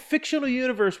real. It's a fictional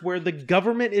universe where the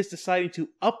government is deciding to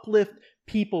uplift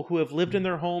people who have lived in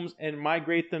their homes and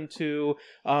migrate them to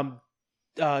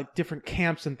different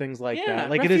camps and things like that.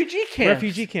 Like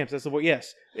refugee camps. That's the word.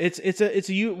 Yes, it's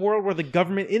a world where the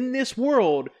government in this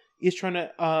world is trying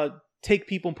to take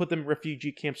people and put them in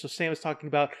refugee camps. So Sam is talking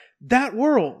about that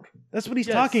world. That's what he's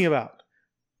talking about.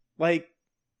 Like,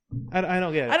 I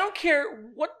don't get it. I don't care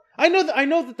what. I know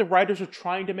that the writers are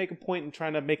trying to make a point and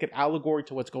trying to make an allegory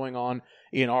to what's going on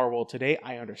in our world today.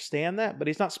 I understand that, but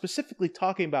he's not specifically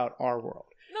talking about our world.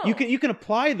 No. You can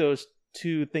apply those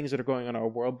to things that are going on in our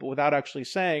world, but without actually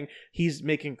saying he's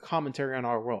making commentary on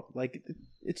our world. Like,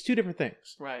 it's two different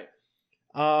things. Right.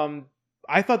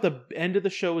 I thought the end of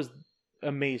the show was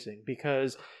amazing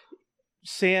because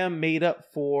Sam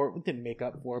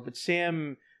but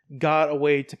Sam got a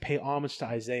way to pay homage to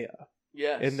Isaiah.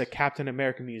 Yes. In the Captain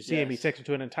America Museum. Yes. He takes him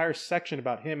to an entire section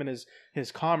about him and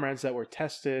his comrades that were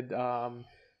tested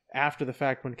after the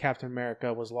fact when Captain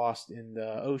America was lost in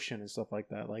the ocean and stuff like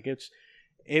that. Like,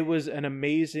 it was an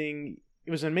amazing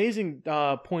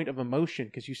point of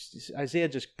emotion because Isaiah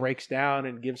just breaks down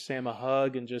and gives Sam a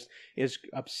hug and just is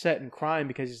upset and crying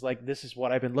because he's like, this is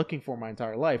what I've been looking for my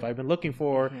entire life. I've been looking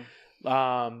for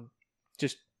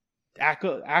just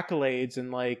accolades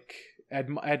and like I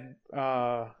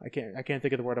can't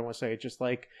think of the word I want to say. Just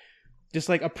like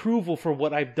approval for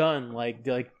what I've done. Like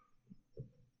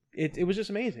it was just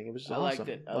amazing. It was just awesome.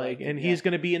 I liked it. He's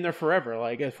going to be in there forever,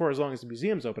 like for as long as the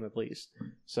museum's open, at least.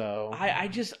 So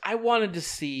I wanted to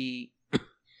see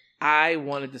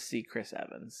Chris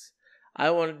Evans. I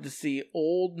wanted to see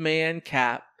old man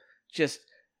Cap just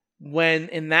when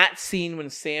in that scene when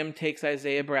Sam takes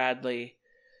Isaiah Bradley,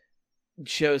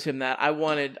 shows him that. I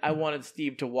wanted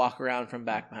Steve to walk around from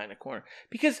back behind a corner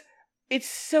because it's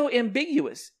so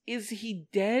ambiguous. Is he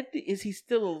dead? Is he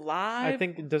still alive? I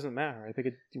think it doesn't matter. I think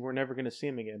we're never going to see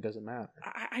him again. It doesn't matter.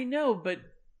 I know, but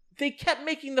they kept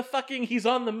making the fucking he's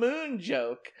on the moon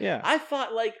joke. Yeah. I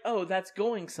thought like, oh, that's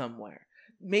going somewhere.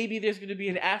 Maybe there's going to be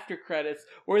an after credits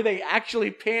where they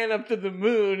actually pan up to the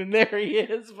moon and there he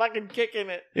is fucking kicking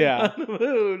it on the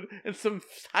moon and some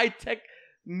high-tech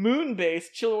moon base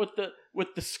chilling with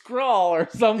with the scrawl or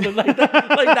something like that.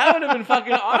 Like that would have been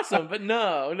fucking awesome. But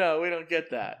no, we don't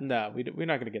get that. No, we're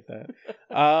not going to get that.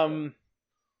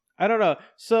 I don't know.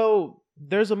 So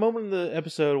there's a moment in the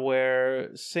episode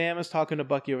where Sam is talking to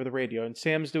Bucky over the radio, and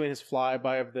Sam's doing his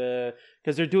flyby of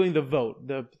because they're doing the vote,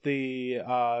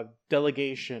 the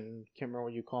delegation. Can't remember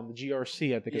what you call them. The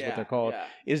GRC, I think is what they're called. Yeah.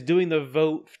 Is doing the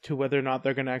vote to whether or not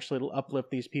they're going to actually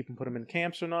uplift these people and put them in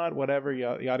camps or not. Whatever,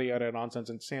 yada yada nonsense.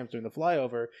 And Sam's doing the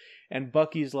flyover, and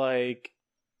Bucky's like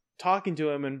talking to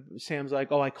him, and Sam's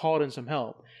like, "Oh, I called in some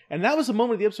help." And that was the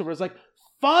moment of the episode where it's like,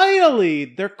 finally,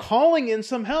 they're calling in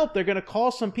some help. They're going to call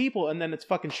some people. And then it's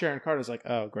fucking Sharon Carter's like,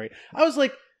 oh, great. I was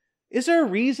like, is there a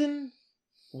reason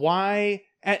why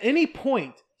at any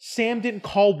point Sam didn't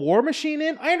call War Machine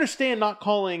in? I understand not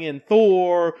calling in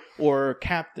Thor or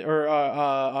Captain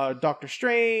or Doctor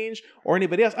Strange or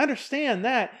anybody else. I understand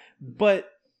that. But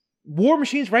War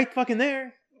Machine's right fucking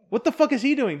there. What the fuck is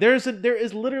he doing? There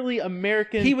is literally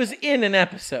American... He was in an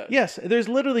episode. Yes, there's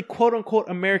literally quote-unquote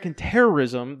American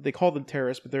terrorism. They call them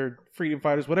terrorists, but they're freedom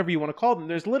fighters, whatever you want to call them.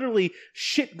 There's literally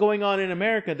shit going on in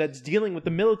America that's dealing with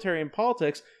the military and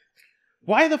politics.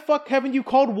 Why the fuck haven't you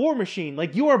called War Machine?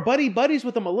 Like, you are buddies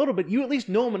with him a little bit. You at least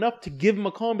know him enough to give him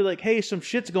a call and be like, hey, some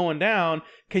shit's going down.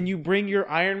 Can you bring your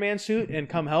Iron Man suit and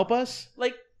come help us?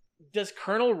 Like... Does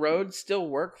Colonel Rhodes still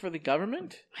work for the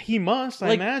government? He must,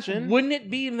 I imagine. Wouldn't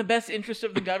it be in the best interest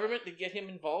of the government to get him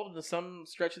involved in some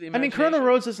stretch of the imagination? I mean, Colonel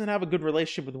Rhodes doesn't have a good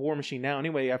relationship with War Machine now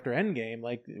anyway after Endgame.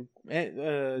 Like,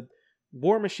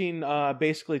 War Machine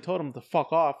basically told him to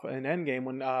fuck off in Endgame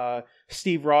when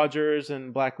Steve Rogers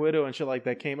and Black Widow and shit like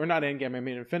that came. Or not Endgame, I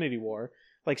mean Infinity War.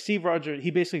 Like, Steve Rogers,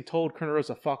 he basically told Colonel Rhodes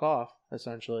to fuck off,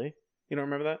 essentially. You don't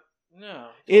remember that? No.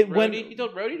 He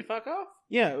told Rhodey to fuck off?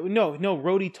 Yeah, no.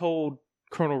 Rhodey told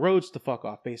Colonel Rhodes to fuck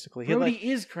off. Basically, Rhodey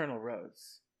is Colonel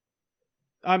Rhodes.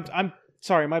 I'm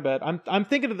sorry, my bad. I'm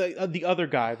thinking of the other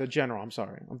guy, the general. I'm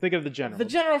sorry, I'm thinking of the general. The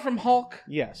general from Hulk.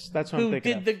 Yes, that's what I'm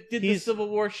thinking. Who did the Civil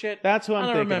War shit? That's what I'm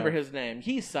thinking. I don't remember his name.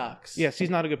 He sucks. Yes, he's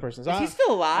not a good person. Is he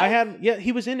still alive?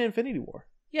 He was in Infinity War.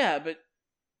 Yeah, but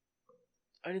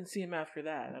I didn't see him after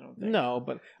that. I don't think. No,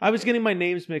 but I was getting my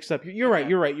names mixed up. You're right.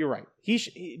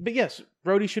 But yes,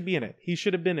 Rhodey should be in it. He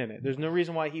should have been in it. There's no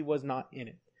reason why he was not in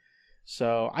it.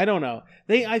 So I don't know.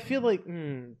 I feel like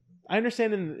I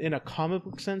understand in a comic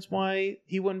book sense why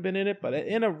he wouldn't have been in it, but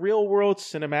in a real world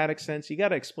cinematic sense, you got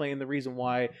to explain the reason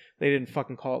why they didn't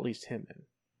fucking call at least him in.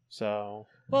 So.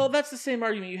 Well, that's the same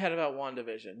argument you had about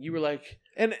WandaVision. You were like,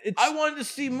 I wanted to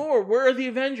see more. Where are the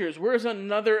Avengers? Where's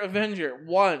another Avenger?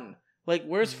 One. Like,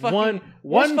 where's fucking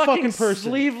one fucking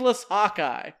person, sleeveless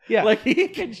Hawkeye? Yeah, like he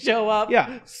can show up,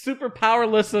 super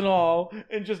powerless and all,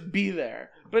 and just be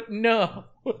there. But no,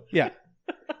 yeah,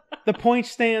 the point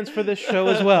stands for this show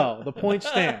as well. The point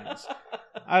stands.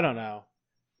 I don't know.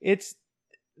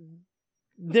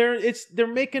 They're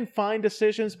making fine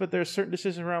decisions, but there's certain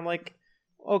decisions where I'm like,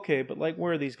 okay, but like,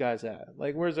 where are these guys at?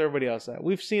 Like, where's everybody else at?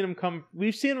 We've seen them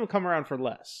come around for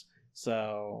less.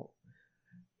 So.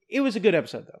 It was a good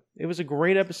episode, though. It was a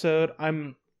great episode.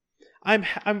 I'm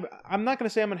not gonna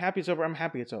say I'm unhappy it's over. I'm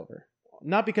happy it's over.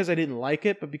 Not because I didn't like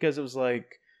it, but because it was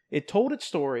like it told its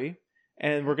story,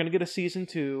 and we're gonna get a season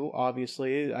 2.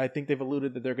 Obviously, I think they've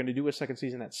alluded that they're gonna do a second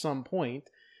season at some point.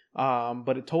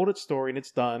 But it told its story and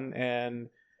it's done. And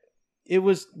it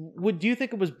was. Do you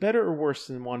think it was better or worse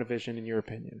than WandaVision in your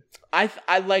opinion?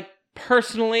 I like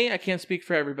personally. I can't speak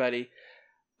for everybody.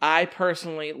 I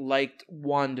personally liked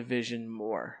WandaVision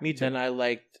more than I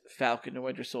liked Falcon and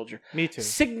Winter Soldier. Me too.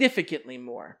 Significantly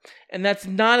more. And that's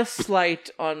not a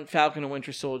slight on Falcon and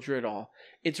Winter Soldier at all.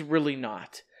 It's really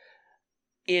not.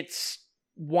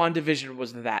 WandaVision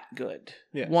was that good.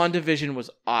 Yes. WandaVision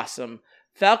was awesome.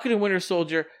 Falcon and Winter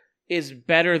Soldier is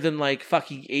better than like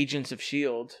fucking Agents of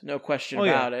S.H.I.E.L.D. No question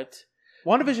about it.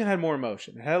 WandaVision had more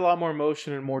emotion. It had a lot more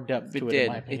emotion and more depth to it, in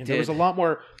my opinion. There was a lot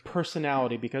more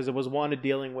personality because it was Wanda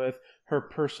dealing with her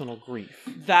personal grief.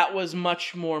 That was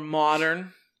much more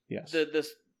modern. Yes.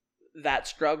 That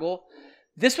struggle.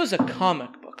 This was a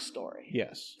comic book story.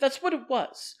 Yes. That's what it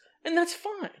was. And that's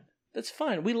fine. That's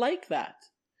fine. We like that.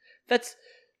 That's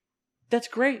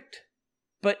great.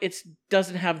 But it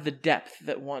doesn't have the depth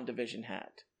that WandaVision had.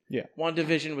 Yeah.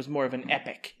 WandaVision was more of an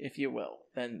epic, if you will,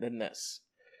 than this.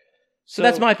 So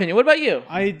that's my opinion. What about you?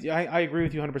 I agree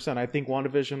with you 100%. I think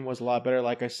WandaVision was a lot better.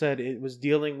 Like I said, it was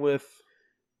dealing with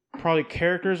probably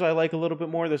characters I like a little bit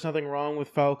more. There's nothing wrong with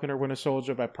Falcon or Winter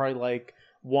Soldier, but I probably like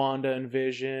Wanda and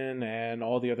Vision and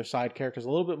all the other side characters a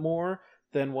little bit more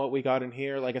than what we got in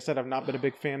here. Like I said, I've not been a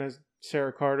big fan of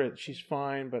Sarah Carter. She's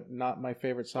fine, but not my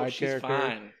favorite side character.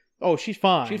 Fine. Oh, she's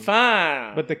fine. She's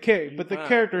fine. But the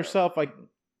character herself, like,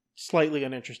 slightly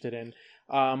uninterested in.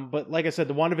 But like I said,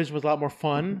 the WandaVision was a lot more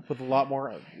fun with a lot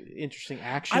more interesting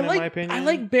action, in my opinion. I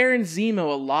like Baron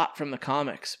Zemo a lot from the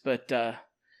comics, but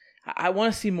I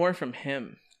want to see more from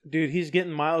him. Dude, he's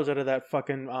getting mileage out of that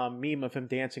fucking meme of him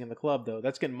dancing in the club, though.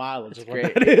 That's getting mileage. That's is what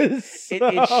great. that is.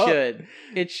 It should.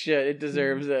 It should. It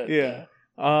deserves it. Yeah.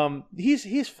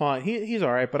 He's fine. He's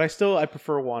all right, but I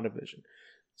prefer WandaVision.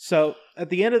 So at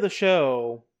the end of the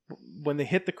show, when they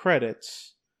hit the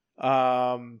credits,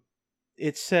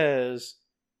 it says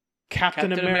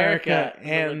Captain America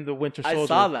and the Winter Soldier. I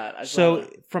saw that. So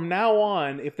from now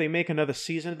on, if they make another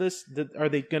season of this, are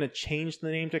they going to change the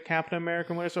name to Captain America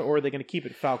and Winter Soldier, or are they going to keep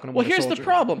it Falcon and Winter Soldier? Well, here's the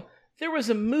problem. There was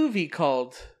a movie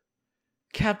called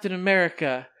Captain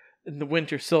America and the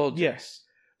Winter Soldier. Yes.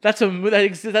 That's a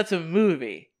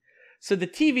movie. So the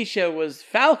TV show was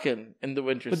Falcon and the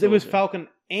Winter Soldier. But it was Falcon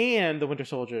and the Winter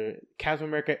Soldier. Captain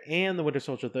America and the Winter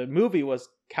Soldier. The movie was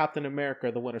Captain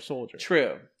America, the Winter Soldier.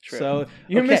 True. So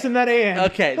you're missing that and.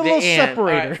 Okay, the little and.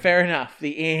 separator. Right, fair enough.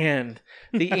 The and.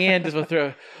 The and is what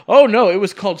they're... Oh, no, it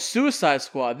was called Suicide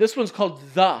Squad. This one's called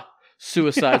The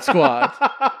Suicide Squad.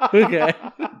 Okay.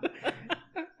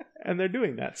 And they're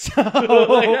doing that. So,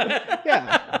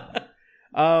 yeah.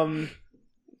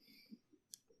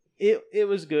 It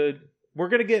was good. We're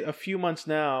gonna get a few months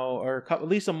now, or at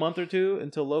least a month or two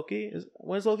until Loki.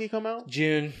 When's Loki come out?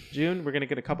 June. We're gonna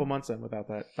get a couple months then without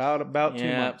that. About 2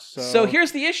 months. So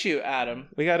here's the issue, Adam.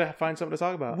 We gotta find something to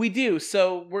talk about. We do.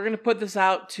 So we're gonna put this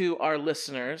out to our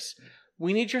listeners.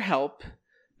 We need your help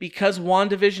because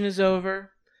WandaVision is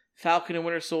over. Falcon and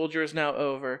Winter Soldier is now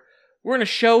over. We're in a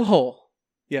show hole.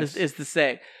 Yes, is to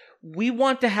say. We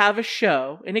want to have a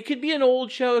show, and it could be an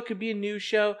old show, it could be a new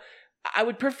show. I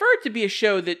would prefer it to be a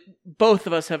show that both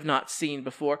of us have not seen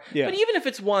before. Yeah. But even if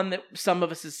it's one that some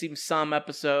of us have seen some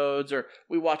episodes or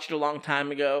we watched it a long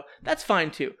time ago, that's fine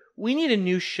too. We need a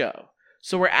new show.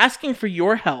 So we're asking for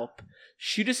your help.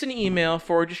 Shoot us an email,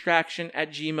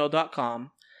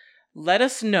 forwarddistraction@gmail.com. Let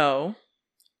us know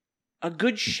a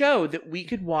good show that we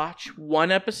could watch,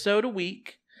 one episode a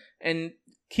week, and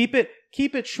keep it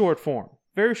short form.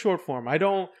 Very short form. I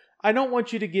don't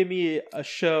want you to give me a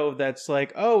show that's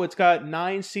like, oh, it's got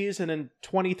 9 seasons and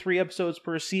 23 episodes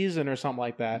per season or something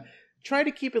like that. Try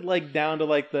to keep it like down to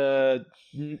like the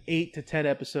 8 to 10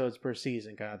 episodes per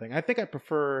season kind of thing. I think I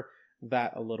prefer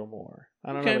that a little more.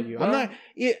 I don't know about you. Well,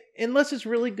 unless it's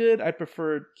really good, I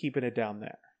prefer keeping it down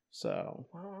there. So.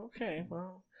 Well, okay.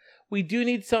 Well, we do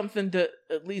need something to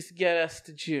at least get us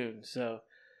to June. So.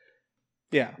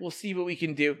 Yeah. We'll see what we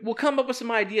can do. We'll come up with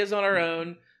some ideas on our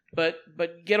own. But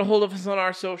get a hold of us on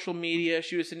our social media.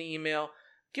 Shoot us an email.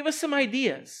 Give us some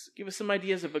ideas. Give us some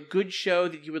ideas of a good show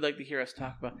that you would like to hear us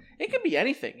talk about. It could be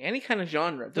anything. Any kind of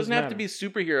genre. It doesn't have to be a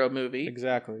superhero movie.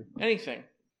 Exactly. Anything.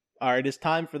 All right, it's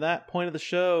time for that point of the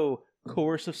show.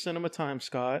 Coercive cinema time,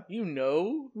 Scott. You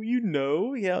know.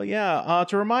 Yeah.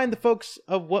 To remind the folks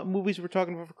of what movies we're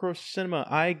talking about for Coercive cinema,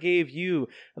 I gave you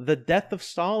The Death of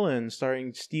Stalin,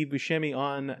 starring Steve Buscemi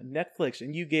on Netflix,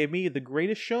 and you gave me The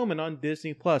Greatest Showman on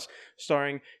Disney Plus,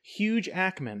 starring Hugh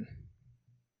Jackman.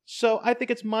 So I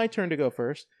think it's my turn to go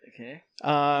first. Okay.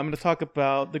 I'm going to talk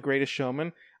about The Greatest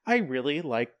Showman. I really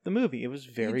liked the movie. It was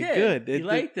very good. You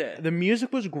liked it. The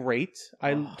music was great.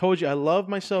 I told you I love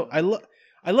myself.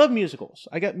 I love musicals.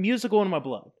 I got musical in my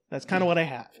blood. That's kind of what I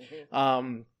have.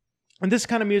 And this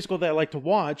kind of musical that I like to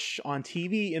watch on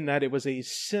TV in that it was a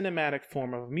cinematic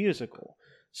form of a musical.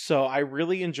 So I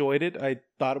really enjoyed it. I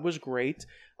thought it was great.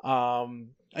 I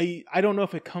don't know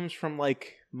if it comes from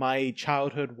like my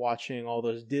childhood watching all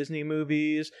those Disney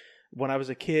movies. When I was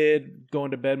a kid,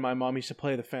 going to bed, my mom used to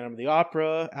play the Phantom of the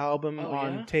Opera album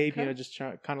on tape, okay. Just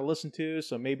kind of listen to.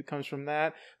 So maybe it comes from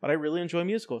that. But I really enjoy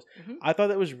musicals. Mm-hmm. I thought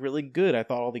that was really good. I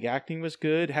thought all the acting was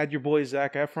good. Had your boy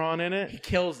Zac Efron in it. He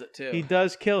kills it too. He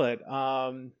does kill it.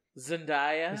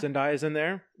 Zendaya's in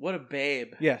there. What a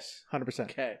babe. Yes,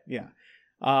 100%. Okay. Yeah.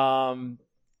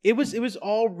 It was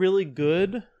all really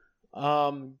good.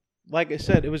 Like I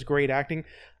said, it was great acting.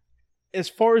 As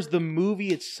far as the movie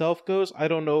itself goes, I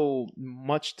don't know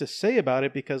much to say about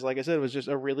it because, like I said, it was just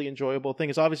a really enjoyable thing.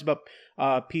 It's obviously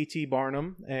about P.T.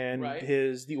 Barnum and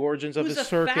the origins of the circus.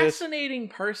 Who's a fascinating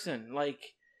person, like,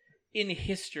 in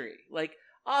history. Like,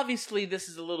 obviously, this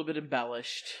is a little bit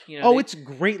embellished. It's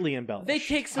greatly embellished. They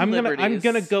take some liberties. I'm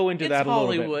gonna go into that a little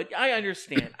bit. It's Hollywood. I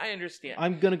understand.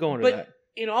 I'm gonna go into that.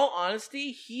 In all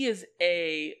honesty, he is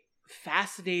a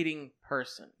fascinating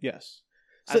person. Yes.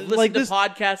 So, I've listened to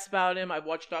podcasts about him. I've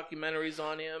watched documentaries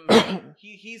on him.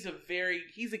 He's a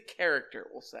character,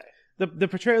 we'll say. The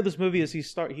portrayal of this movie is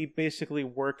he basically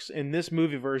works in this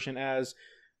movie version as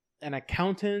an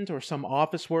accountant or some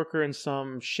office worker in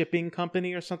some shipping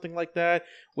company or something like that,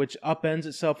 which upends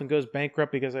itself and goes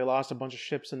bankrupt because they lost a bunch of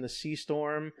ships in the sea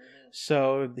storm.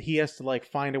 So he has to like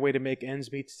find a way to make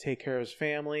ends meet to take care of his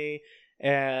family.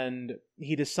 And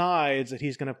he decides that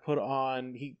he's going to put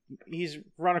on, he's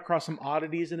run across some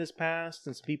oddities in his past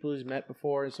and some people he's met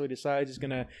before. And so he decides he's going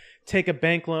to take a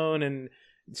bank loan and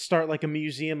start like a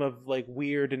museum of like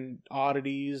weird and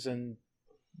oddities. And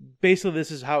basically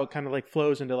this is how it kind of like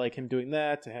flows into like him doing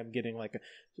that, to him getting like a,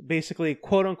 basically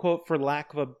quote unquote, for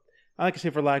lack of a, I like to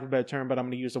say for lack of a better term, but I'm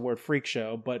going to use the word freak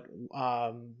show, but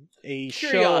a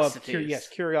show of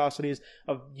curiosities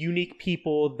of unique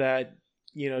people that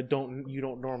you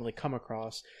don't normally come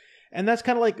across. And that's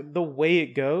kind of like the way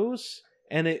it goes.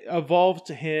 And it evolved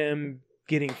to him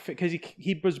getting, because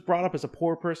he was brought up as a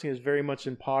poor person. He was very much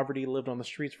in poverty, lived on the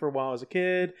streets for a while as a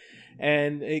kid.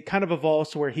 And it kind of evolves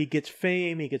to where he gets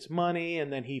fame, he gets money,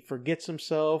 and then he forgets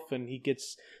himself and he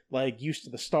gets like used to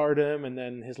the stardom, and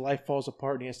then his life falls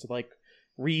apart and he has to like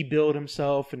rebuild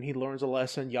himself, and he learns a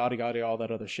lesson, yada yada, all that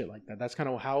other shit like that. That's kind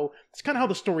of how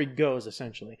the story goes,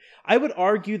 essentially. I would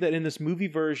argue that in this movie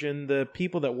version, the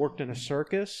people that worked in a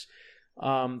circus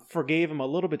forgave him a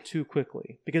little bit too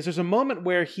quickly, because there's a moment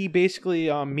where he basically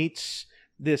meets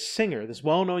this singer, this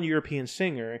well-known European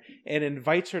singer, and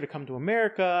invites her to come to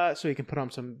America so he can put on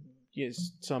some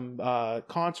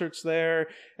concerts there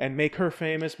and make her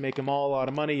famous, make them all a lot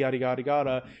of money, yada yada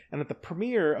yada. And at the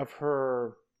premiere of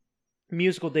her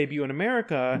musical debut in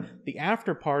America, the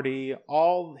after party,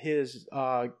 all his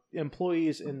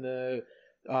employees in the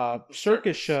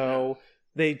circus show,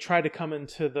 they try to come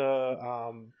into the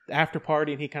after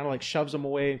party, and he kind of like shoves them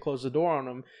away and closes the door on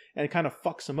them, and it kind of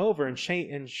fucks them over and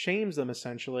shames them,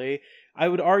 essentially. I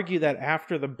would argue that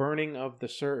after the burning of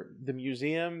the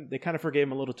museum, they kind of forgave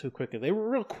him a little too quickly. They were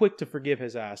real quick to forgive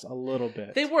his ass a little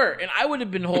bit. They were, and I would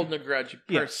have been holding a grudge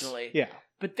personally. Yes. Yeah.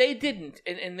 But they didn't,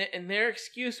 and their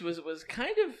excuse was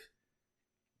kind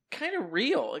of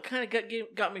real. It kind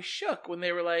of got me shook when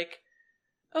they were like,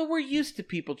 "Oh, we're used to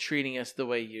people treating us the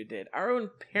way you did. Our own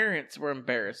parents were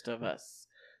embarrassed of us,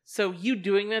 so you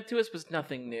doing that to us was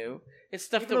nothing new. It's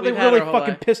stuff that we've had really our whole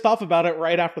fucking life." Pissed off about it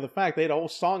right after the fact. They had a whole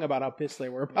song about how pissed they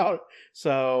were about it.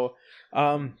 So,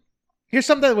 here's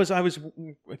something that I was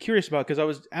curious about, because I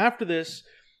was after this.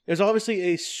 There's obviously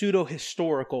a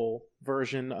pseudo-historical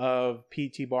version of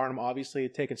P.T. Barnum. Obviously,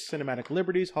 it's taken cinematic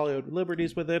liberties, Hollywood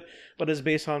liberties with it, but it's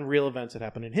based on real events that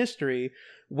happened in history.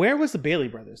 Where was the Bailey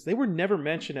brothers? They were never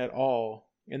mentioned at all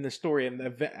in the story. And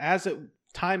as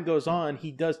time goes on, he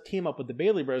does team up with the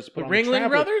Bailey brothers. The Ringling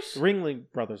Brothers? The Ringling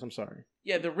Brothers, I'm sorry.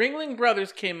 Yeah, the Ringling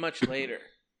Brothers came much later.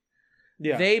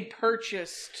 Yeah. They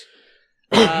purchased...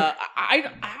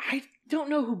 I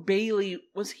don't know who Bailey...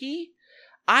 Was he...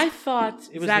 I thought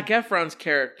Zac Efron's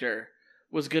character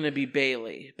was going to be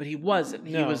Bailey, but he wasn't.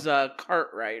 No. He was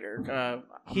Cartwright. Oh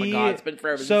my God, it's been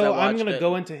forever since I watched it. So I'm going to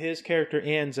go into his character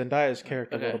and Zendaya's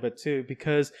character a little bit too,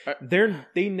 because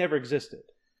they never existed.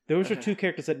 Those are two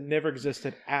characters that never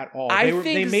existed at all. I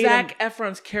think Zac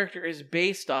Efron's character is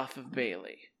based off of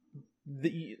Bailey.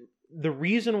 The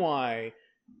reason why...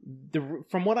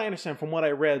 from what I understand, from what I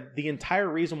read, the entire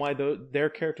reason why their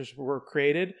characters were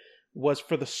created was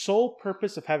for the sole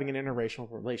purpose of having an interracial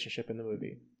relationship in the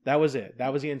movie. That was it.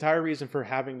 That was the entire reason for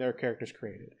having their characters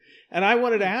created. And I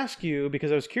wanted to ask you,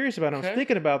 because I was curious about it, I was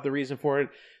thinking about the reason for it,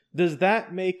 does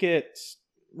that make it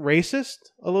racist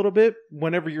a little bit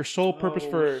whenever your sole purpose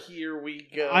for... Here we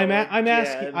go. I'm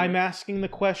asking the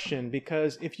question,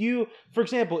 because if you, for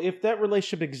example, if that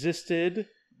relationship existed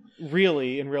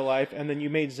really in real life, and then you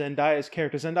made Zendaya's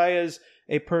character, Zendaya is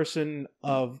a person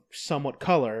of somewhat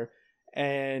color,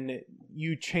 and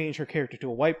you change her character to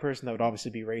a white person, that would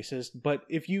obviously be racist. But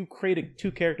if you created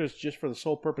two characters just for the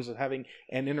sole purpose of having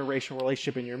an interracial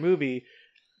relationship in your movie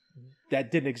that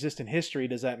didn't exist in history,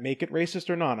 does that make it racist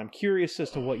or not? I'm curious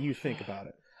as to what you think about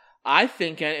it. I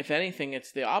think, if anything,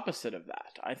 it's the opposite of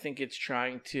that. I think it's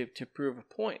trying to prove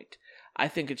a point. I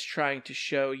think it's trying to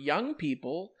show young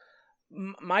people...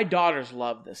 My daughters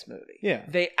love this movie. Yeah.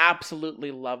 They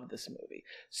absolutely love this movie.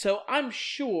 So I'm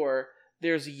sure...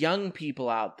 there's young people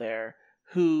out there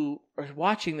who are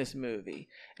watching this movie,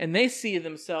 and they see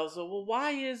themselves, well, why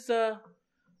is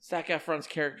Zac Efron's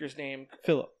character's name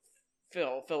Philip?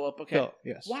 Philip, okay. Philip,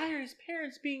 yes. Why are his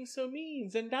parents being so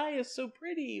mean? Zendaya's so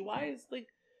pretty. Why is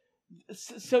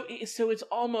so it's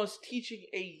almost teaching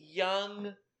a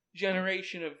young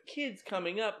generation of kids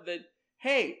coming up that,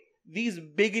 hey, these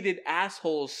bigoted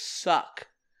assholes suck.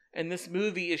 And this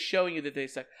movie is showing you that they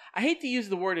suck. I hate to use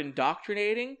the word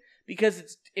indoctrinating, because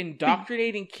it's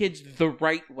indoctrinating kids the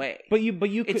right way. But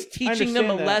you it's teaching them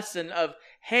a lesson of,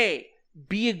 hey,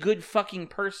 be a good fucking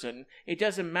person. It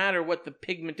doesn't matter what the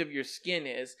pigment of your skin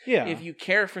is. Yeah. If you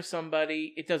care for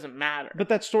somebody, it doesn't matter. But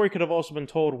that story could have also been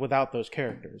told without those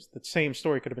characters. That same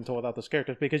story could have been told without those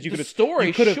characters because you the could have story,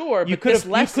 you could have, sure, you but could this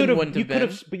have, lesson you could have, wouldn't you have could been.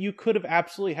 have, but you could have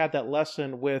absolutely had that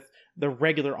lesson with the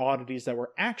regular oddities that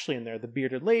were actually in there. The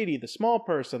bearded lady, the small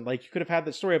person. Like, you could have had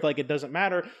the story of, like, it doesn't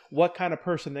matter what kind of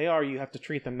person they are, you have to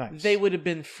treat them nice. They would have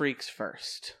been freaks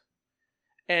first.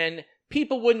 And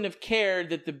people wouldn't have cared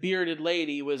that the bearded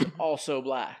lady was also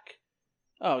black.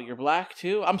 Oh, you're black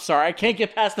too? I'm sorry, I can't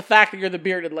get past the fact that you're the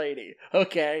bearded lady.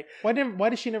 Okay. Why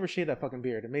did she never shave that fucking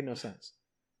beard? It made no sense.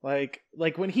 Like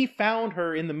when he found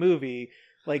her in the movie,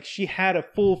 like, she had a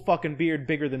full fucking beard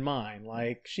bigger than mine.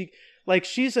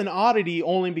 She's an oddity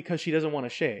only because she doesn't want to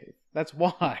shave. That's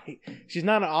why. She's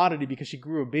not an oddity because she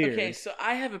grew a beard. Okay, so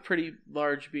I have a pretty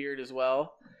large beard as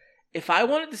well. If I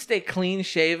wanted to stay clean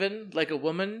shaven like a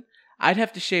woman, I'd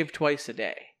have to shave twice a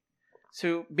day.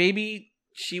 So maybe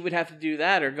she would have to do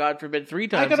that, or God forbid, 3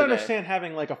 times a day. I could understand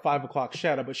having like a 5 o'clock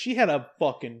shadow, but she had a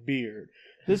fucking beard.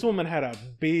 This woman had a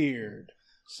beard.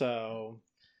 So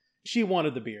she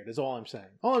wanted the beard, is all I'm saying.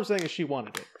 All I'm saying is she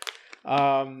wanted it.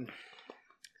 I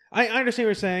understand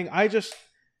what you're saying. I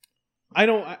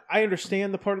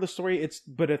understand the part of the story.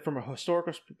 But from a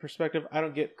historical perspective, I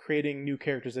don't get creating new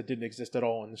characters that didn't exist at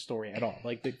all in the story at all.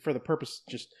 Like, for the purpose,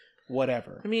 just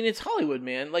whatever. I mean, it's Hollywood,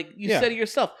 man. Like you Yeah. said it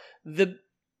yourself.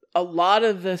 A lot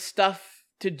of the stuff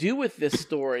to do with this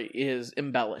story is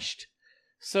embellished.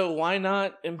 So why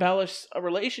not embellish a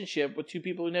relationship with 2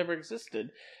 people who never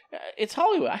existed? It's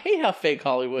Hollywood. I hate how fake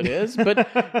Hollywood is, but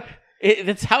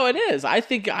that's how it is. I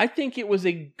think it was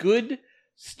a good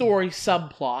story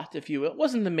subplot, if you will. It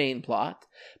wasn't the main plot,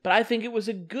 but I think it was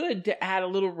a good to add a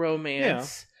little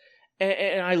romance.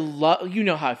 And I love, you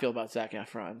know how I feel about Zac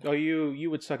Efron. Oh, you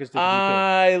would suck his dick.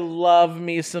 I love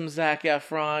me some Zac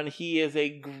Efron. He is a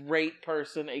great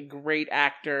person, a great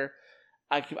actor.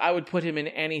 I would put him in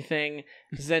anything.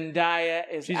 Zendaya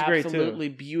is She's great, absolutely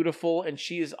beautiful, and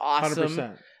she is awesome.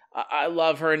 100%. I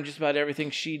love her and just about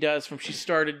everything she does. From she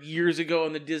started years ago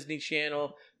on the Disney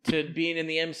Channel to being in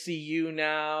the MCU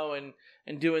now and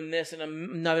doing this and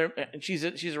another. And she's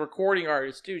a recording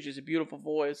artist too. She has a beautiful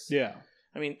voice. Yeah.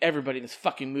 I mean, everybody in this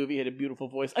fucking movie had a beautiful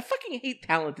voice. I fucking hate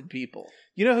talented people.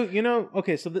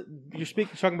 Okay, so you're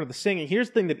talking about the singing. Here's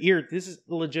the thing this is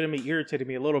legitimately irritated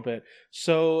me a little bit.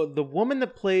 So the woman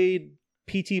that played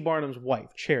P.T. Barnum's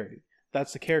wife, Charity,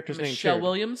 that's the character's name. Michelle Charity.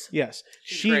 Williams? Yes.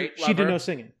 She's great. She Love did her. no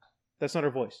singing. That's not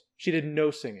her voice. She did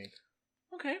no singing.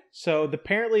 Okay. So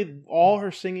apparently all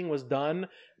her singing was done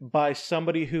by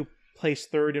somebody who placed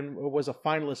third and was a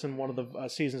finalist in one of the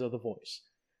seasons of The Voice.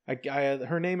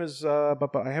 Her name is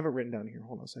but I have it written down here.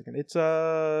 Hold on a second. It's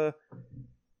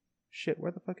shit.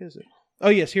 Where the fuck is it? Oh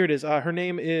yes, here it is. Her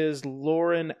name is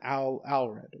Lauren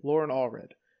Allred. Lauren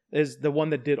Allred is the one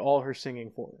that did all her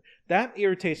singing for her. That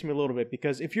irritates me a little bit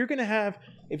because if you're gonna have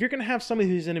somebody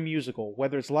who's in a musical,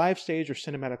 whether it's live stage or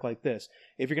cinematic like this,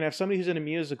 if you're gonna have somebody who's in a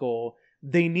musical,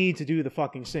 they need to do the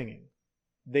fucking singing.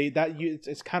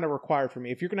 It's kind of required for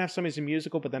me. If you're gonna have somebody who's in a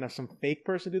musical but then have some fake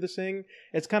person do the sing,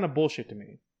 it's kind of bullshit to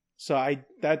me. So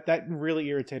that really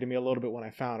irritated me a little bit when I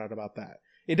found out about that.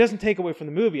 It doesn't take away from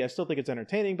the movie. I still think it's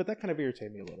entertaining, but that kind of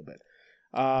irritated me a little bit.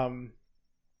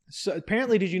 So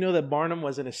apparently, did you know that Barnum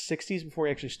was in his 60s before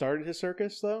he actually started his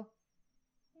circus, though?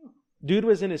 Dude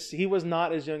he was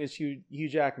not as young as Hugh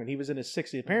Jackman. He was in his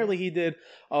 60s. Apparently, he did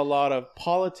a lot of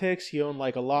politics. He owned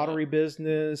like a lottery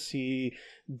business. He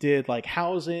did like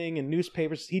housing and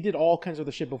newspapers. He did all kinds of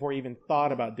other shit before he even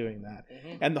thought about doing that.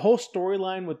 Mm-hmm. And the whole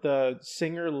storyline with the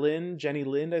singer Jenny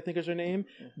Lind, I think is her name,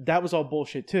 that was all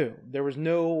bullshit too. There was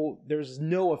no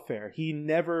affair. He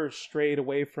never strayed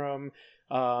away from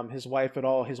his wife at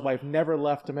all. His wife never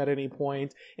left him at any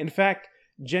point. In fact,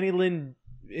 Jenny Lind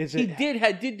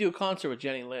did do a concert with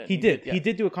Jenny Lind. He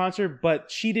did do a concert, but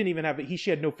she didn't even have it. She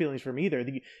had no feelings for him either.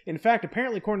 In fact,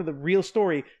 apparently, according to the real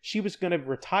story, she was going to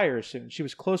retire soon. She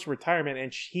was close to retirement,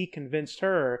 and he convinced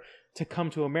her to come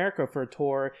to America for a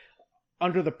tour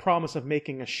under the promise of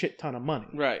making a shit ton of money.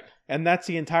 Right. And that's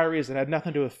the entire reason. It had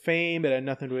nothing to do with fame. It had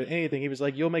nothing to do with anything. He was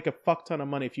like, "You'll make a fuck ton of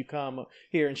money if you come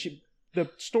here." And the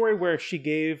story where she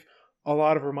gave a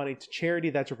lot of her money to charity,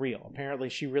 that's real. Apparently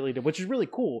she really did, which is really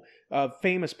cool. A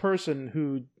famous person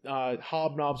who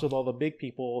hobnobs with all the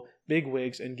big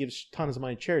wigs, and gives tons of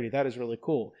money to charity. That is really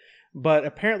cool. But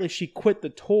apparently she quit the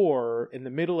tour in the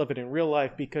middle of it in real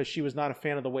life because she was not a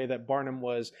fan of the way that Barnum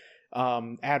was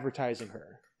advertising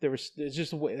her. It's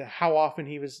just how often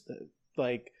he was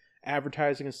like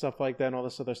advertising and stuff like that and all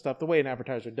this other stuff. The way an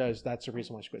advertiser does, that's the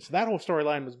reason why she quit. So that whole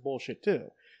storyline was bullshit too.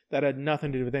 That had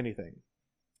nothing to do with anything.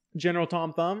 General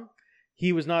Tom Thumb,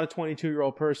 he was not a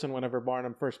 22-year-old person whenever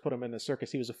Barnum first put him in the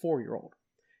circus. He was a 4-year-old.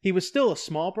 He was still a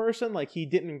small person. Like, he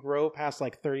didn't grow past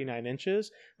like 39 inches,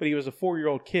 but he was a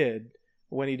 4-year-old kid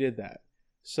when he did that.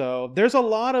 So there's a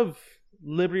lot of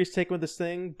liberties taken with this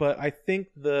thing, but I think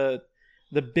the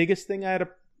biggest thing I'm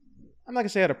not going to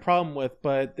say I had a problem with,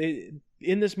 but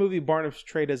in this movie, Barnum's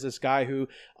portrayed as this guy who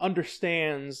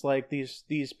understands like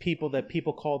these people that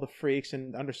people call the freaks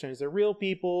and understands they're real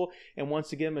people and wants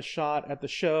to give them a shot at the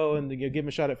show and give them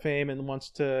a shot at fame and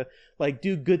wants to like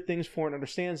do good things for and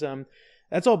understands them.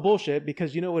 That's all bullshit,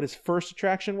 because you know what his first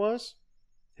attraction was?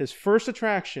 His first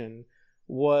attraction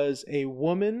was a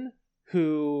woman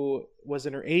who was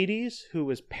in her 80s, who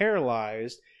was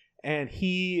paralyzed, and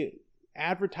he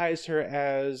advertised her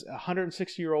as a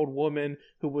 160-year-old woman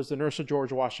who was the nurse of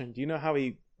George Washington. Do you know how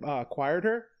he acquired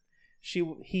her?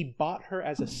 He bought her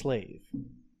as a slave.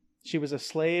 She was a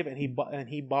slave, and he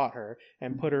bought her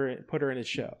and put her in his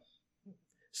show.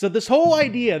 So this whole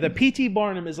idea that P.T.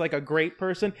 Barnum is like a great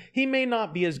person, he may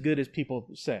not be as good as people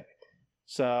say.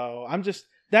 So I'm just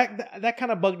that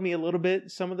kind of bugged me a little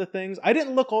bit. Some of the things I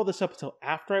didn't look all this up until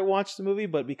after I watched the movie,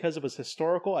 but because it was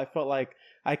historical, I felt like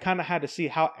I kind of had to see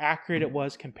how accurate it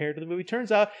was compared to the movie.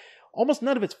 Turns out, almost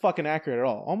none of it's fucking accurate at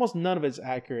all. Almost none of it's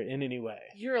accurate in any way.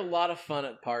 You're a lot of fun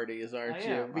at parties, aren't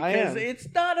you? I am. Because it's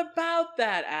not about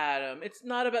that, Adam. It's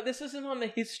not about. This isn't on the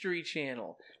History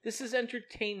Channel. This is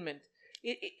entertainment.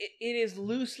 It is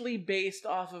loosely based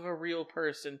off of a real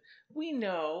person. We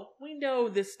know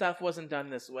this stuff wasn't done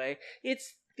this way.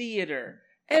 It's theater.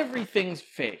 Everything's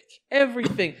fake.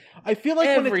 Everything. I feel like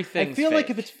everything's fake. like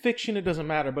if it's fiction, it doesn't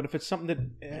matter. But if it's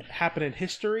something that happened in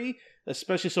history,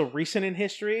 especially so recent in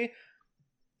history,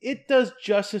 it does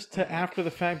justice to after the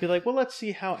fact. Be like, well, let's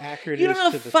see how accurate it is. You know how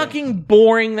to the fucking thing.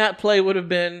 boring that play would have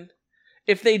been?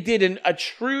 If they did a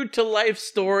true-to-life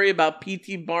story about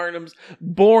P.T. Barnum's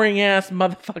boring-ass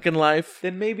motherfucking life.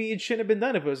 Then maybe it shouldn't have been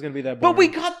done if it was going to be that boring. But we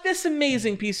got this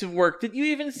amazing piece of work that you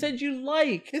even said you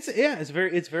like. It's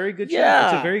very good show.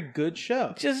 Yeah. It's a very good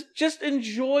show. Just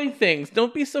enjoy things.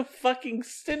 Don't be so fucking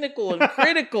cynical and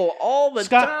critical all the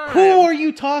Scott, time. who are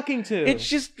you talking to? It's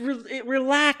just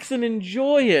relax and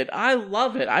enjoy it. I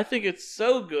love it. I think it's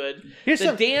so good.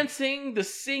 Dancing, the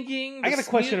singing. I got a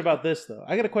question about this, though.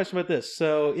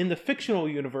 So in the fictional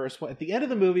universe, at the end of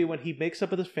the movie, when he makes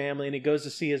up with his family and he goes to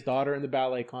see his daughter in the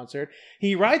ballet concert,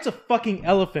 he rides a fucking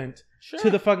elephant to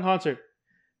the fucking concert.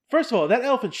 First of all, that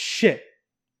elephant's shit.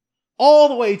 All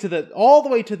the way to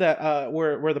that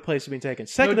where the place is being taken.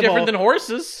 No different than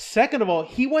horses. Second of all,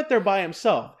 he went there by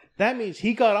himself. That means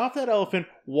he got off that elephant,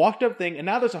 walked up thing, and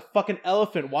now there's a fucking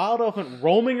wild elephant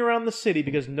roaming around the city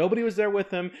because nobody was there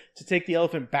with him to take the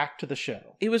elephant back to the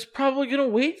show. He was probably going to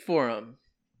wait for him.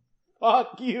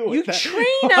 Fuck you. You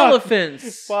train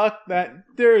elephants. Fuck that.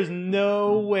 There is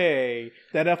no way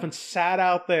that elephant sat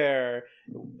out there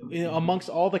amongst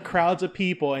all the crowds of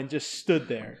people and just stood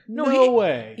there. No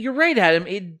way. You're right, Adam.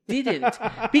 It didn't.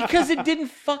 Because it didn't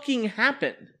fucking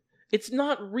happen. It's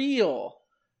not real.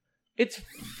 It's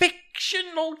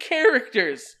fictional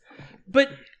characters. But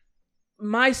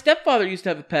my stepfather used to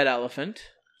have a pet elephant.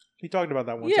 He talked about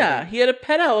that once. Yeah, he had a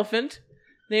pet elephant.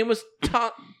 Name was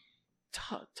Dhaka?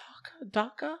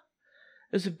 It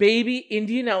was a baby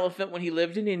Indian elephant when he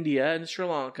lived in India and Sri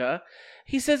Lanka.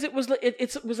 He says it was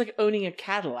like owning a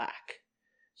Cadillac.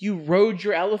 You rode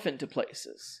your elephant to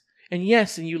places. And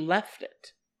you left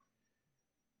it.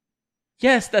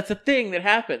 Yes, that's a thing that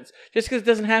happens. Just because it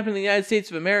doesn't happen in the United States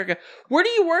of America. Where do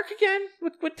you work again?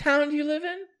 What town do you live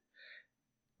in?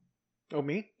 Oh,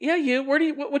 me? Yeah, you.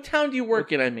 What town do you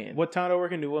work in, I mean? What town do I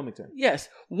work in? New Wilmington. Yes.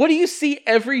 What do you see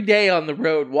every day on the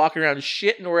road walking around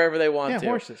shitting wherever they want to? Yeah,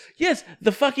 horses. Yes,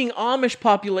 the fucking Amish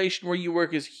population where you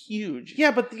work is huge.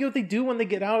 Yeah, but you know what they do when they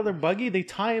get out of their buggy? They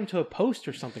tie him to a post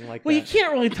or something like that. Well, you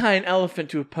can't really tie an elephant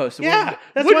to a post. It that's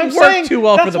wouldn't what I'm work saying. too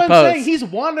well That's for the what post. I'm saying. He's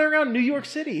wandering around New York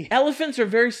City. Elephants are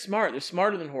very smart. They're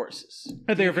smarter than horses.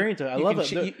 They're very into it. I love it.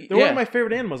 They're They're one of my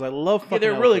favorite animals. I love fucking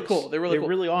they're elephants. really cool. They're really cool.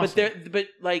 Really awesome. But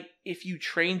like, if you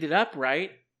trained it up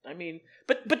right, I mean,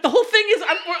 but the whole thing is,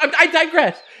 I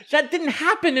digress. That didn't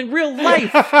happen in real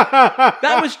life.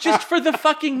 That was just for the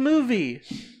fucking movie.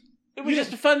 It was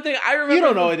just a fun thing. I remember. You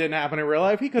don't know it didn't happen in real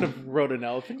life. He could have rode an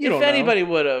elephant. If anybody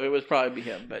would have, it would probably be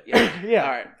him. But yeah.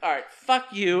 Yeah. All right. Fuck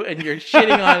you, and you're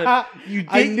shitting on it.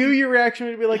 I knew your reaction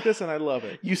would be like this, and I love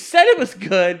it. You said it was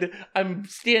good. I'm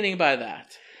standing by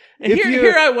that. And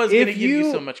here I was going to give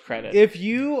you so much credit. If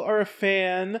you are a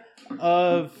fan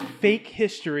of fake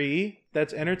history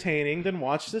that's entertaining, then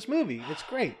watch this movie. It's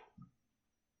great.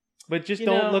 but just You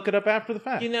don't know- look it up after the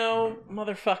fact. You know,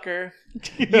 motherfucker.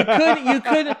 You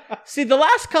could see the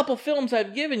last couple films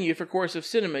I've given you for Course of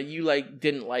Cinema, you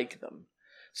didn't like them.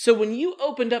 So when you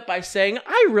opened up by saying,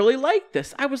 I really like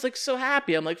this, I was so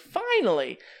happy. I'm like,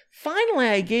 finally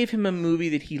I gave him a movie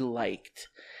that he liked.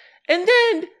 And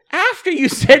then after you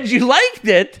said you liked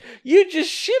it, you just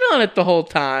shit on it the whole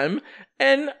time.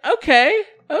 And okay.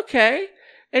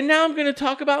 And now I'm going to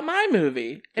talk about my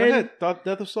movie. Go ahead.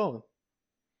 Death of Stalin.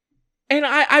 And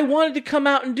I wanted to come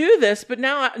out and do this, but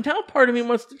now part of me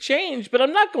wants to change, but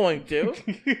I'm not going to.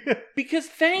 Because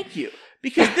thank you.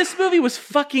 Because this movie was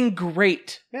fucking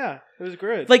great. Yeah, it was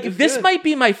great. Like, It was this good. might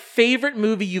be my favorite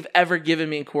movie you've ever given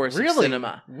me in Course of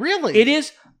Cinema. Really? It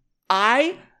is.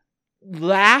 I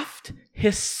laughed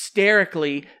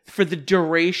hysterically for the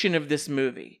duration of this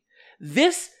movie.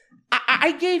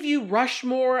 I gave you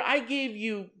Rushmore. I gave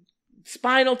you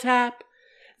Spinal Tap.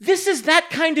 This is that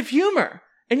kind of humor.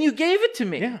 And you gave it to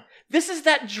me. Yeah. This is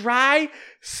that dry,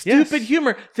 stupid Yes.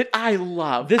 humor that I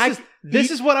love.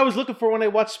 This is what I was looking for when I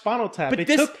watched Spinal Tap. But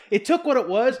It took what it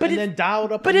was and then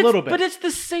dialed up a little bit. But it's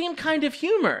the same kind of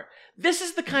humor. This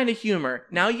is the kind of humor.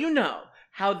 Now you know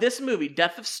how this movie,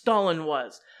 Death of Stalin,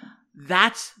 was.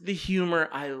 That's the humor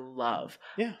I love.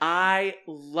 Yeah. I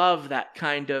love that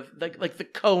kind of like the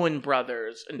Coen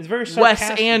brothers and It's very Wes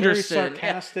sarcastic, Anderson. very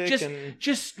sarcastic Yeah, and-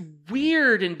 just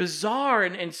weird and bizarre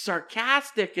and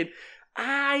sarcastic, and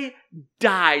I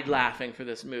died laughing for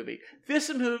this movie.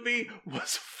 This movie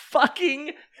was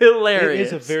fucking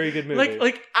hilarious. It is a very good movie.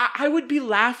 Like I would be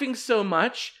laughing so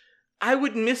much I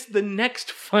would miss the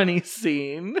next funny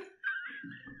scene.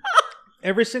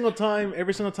 Every single time,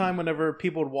 whenever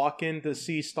people would walk in to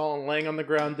see Stalin laying on the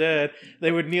ground dead,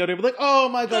 they would kneel. They'd be like, "Oh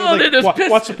my god!" Oh, they're just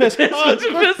pissed. Watch the piss. Oh,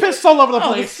 Piss. there's piss all over the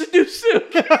Oh, place. it's a new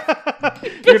suit.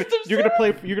 You're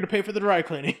gonna pay for the dry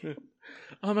cleaning.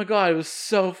 Oh my god, it was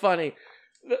so funny.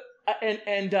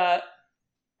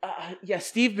 Yeah,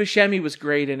 Steve Buscemi was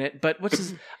great in it, but what's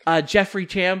his Jeffrey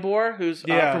Tambor, who's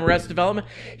Yeah. from Arrested Development,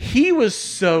 he was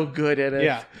so good in it.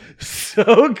 Yeah.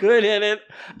 So good in it.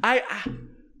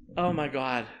 Oh my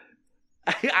god.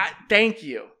 Thank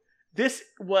you. This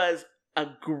was a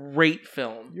great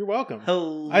film. You're welcome.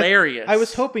 Hilarious. I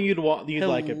was hoping you'd like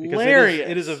it because Hilarious.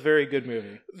 it is a very good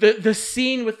movie. The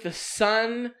scene with the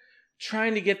son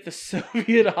trying to get the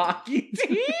Soviet hockey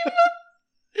team.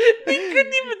 They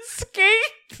couldn't even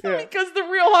skate Yeah. because the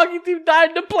real hockey team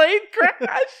died in a plane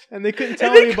crash. And they couldn't And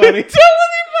tell they anybody. couldn't tell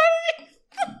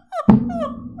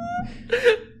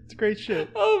anybody. It's great shit.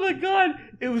 Oh my god,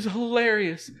 it was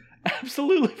hilarious.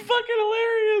 Absolutely fucking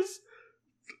hilarious.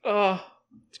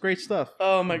 It's great stuff.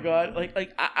 Oh my god!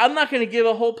 I'm not going to give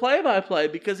a whole play-by-play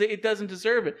because it doesn't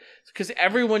deserve it. Because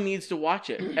everyone needs to watch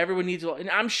it. Everyone needs to, and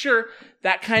I'm sure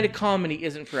that kind of comedy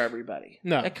isn't for everybody.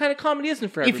 No. That kind of comedy isn't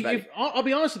for everybody. I'll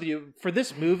be honest with you, for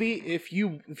this movie, if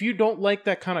you don't like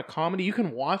that kind of comedy, you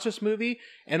can watch this movie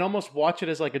and almost watch it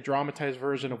as like a dramatized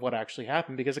version of what actually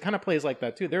happened because it kind of plays like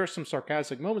that too. There are some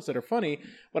sarcastic moments that are funny,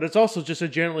 but it's also just a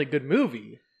generally good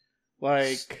movie.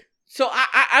 Like, So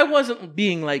I wasn't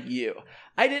being like you.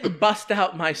 I didn't bust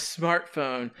out my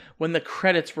smartphone when the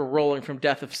credits were rolling from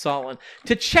Death of Stalin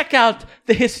to check out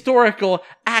the historical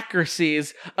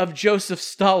accuracies of Joseph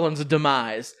Stalin's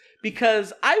demise.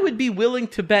 Because I would be willing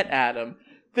to bet, Adam,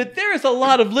 that there is a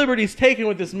lot of liberties taken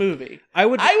with this movie. I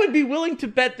would be willing to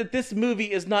bet that this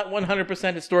movie is not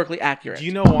 100% historically accurate. do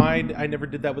you know why I never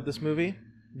did that with this movie?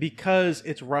 Because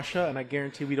it's Russia, and I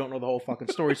guarantee we don't know the whole fucking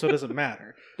story, so it doesn't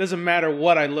matter. It doesn't matter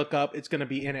what I look up; it's going to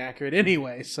be inaccurate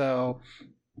anyway. So,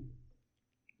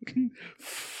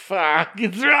 Fuck,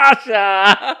 it's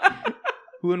Russia!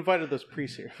 who invited those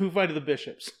priests here? Who invited the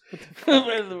bishops?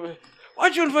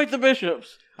 Why'd you invite the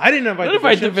bishops? I didn't invite Don't the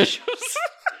invite bishops. the bishops.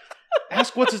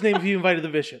 Ask what's his name if you invited the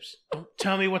bishops. Don't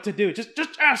tell me what to do. Just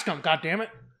ask them. God damn it!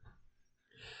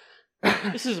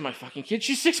 This isn't my fucking kid.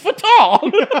 She's 6 foot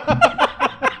tall.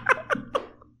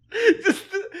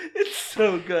 It's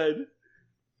so good.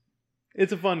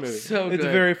 It's a fun movie. So It's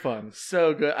good. very fun.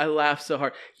 So good. I laughed so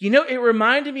hard. You know, it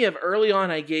reminded me of early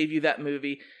on I gave you that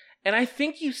movie, and I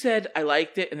think you said I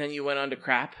liked it, and then you went on to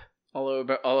crap all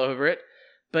over it.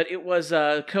 But it was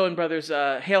Coen Brothers'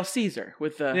 Hail Caesar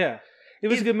with Yeah. It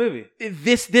was a good movie.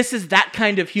 This is that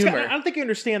kind of humor. I don't think you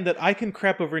understand that I can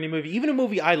crap over any movie. Even a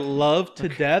movie I love to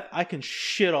death, I can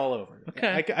shit all over.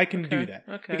 Okay. I can do that.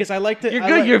 Okay. Because I like to... You're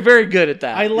good. You're very good at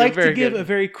that. I like You're very to give good. a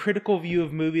very critical view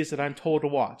of movies that I'm told to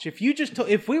watch. If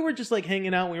we were just like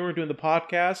hanging out, we were doing the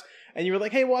podcast, and you were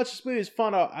like, "Hey, watch this movie; it's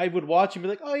fun," I would watch and be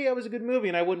like, "Oh yeah, it was a good movie,"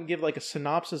 and I wouldn't give like a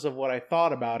synopsis of what I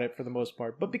thought about it for the most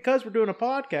part. But because we're doing a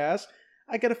podcast,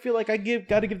 I gotta feel like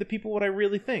got to give the people what I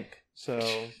really think. So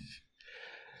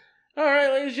All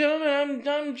right, ladies and gentlemen,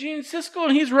 I'm Gene Siskel,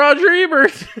 and he's Roger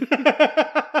Ebert.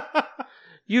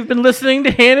 You've been listening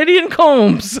to Hannity and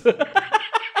Combs.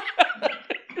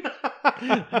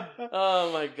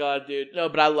 Oh my god, dude! No,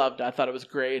 but I loved it. I thought it was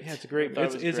great. Yeah, it's a great.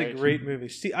 It's a great movie.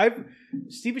 Steve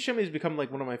Buscemy has become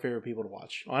like one of my favorite people to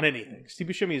watch on anything. Steve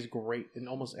Buscemi is great in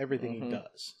almost everything he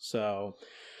does. So,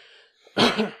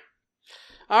 all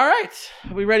right,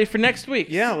 are we ready for next week?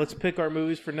 Yeah, let's pick our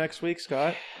movies for next week,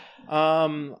 Scott.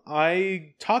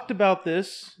 I talked about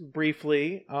this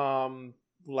briefly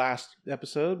last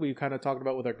episode. We kind of talked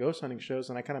about with our ghost hunting shows,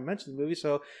 and I kind of mentioned the movie,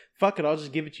 so fuck it, I'll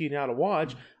just give it to you now to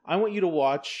watch. I want you to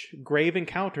watch Grave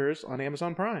Encounters on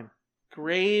Amazon Prime.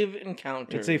 Grave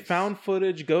Encounters. It's a found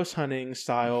footage ghost hunting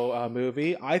style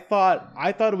movie. I thought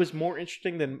it was more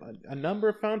interesting than a number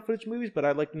of found footage movies, but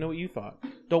I'd like to know what you thought.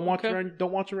 Don't watch around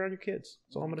your kids.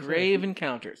 That's all I'm going to say. Grave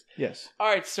Encounters. Yes. All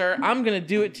right, sir. I'm going to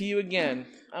do it to you again.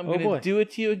 I'm going to do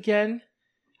it to you again.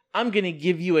 I'm going to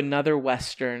give you another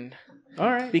Western. All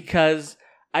right. Because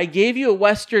I gave you a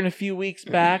Western a few weeks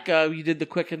back. You did The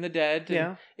Quick and the Dead.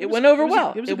 Yeah. It went over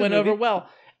well. It went over well.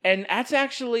 And that's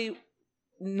actually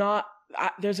not...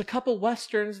 there's a couple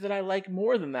Westerns that I like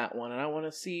more than that one, and I want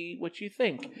to see what you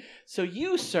think. So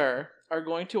you, sir, are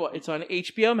going to... It's on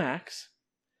HBO Max.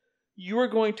 You are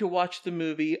going to watch the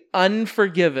movie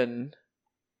Unforgiven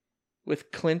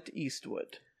with Clint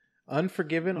Eastwood.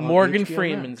 Unforgiven on Morgan HBO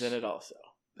Freeman's Max. in it also.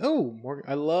 Oh,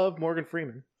 I love Morgan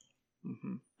Freeman.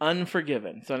 Mm-hmm.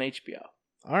 Unforgiven. It's on HBO.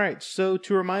 All right. So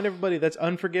to remind everybody, that's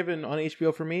Unforgiven on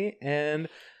HBO for me, and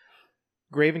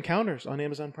Grave Encounters on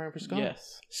Amazon Prime for Scott.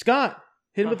 Yes. Scott,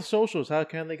 hit him with the socials. How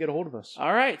can they get a hold of us?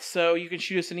 All right. So you can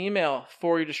shoot us an email,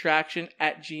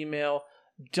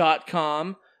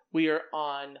 foryourdistraction@gmail.com. We are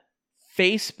on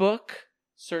Facebook.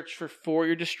 Search for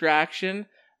Your Distraction.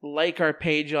 Like our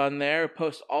page on there. We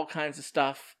post all kinds of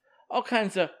stuff. All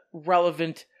kinds of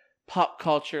relevant pop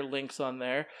culture links on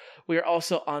there. We are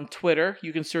also on Twitter.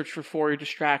 You can search for Your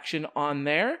Distraction on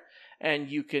there. And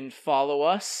you can follow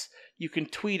us. You can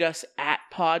tweet us at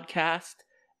podcast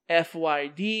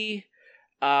FYD.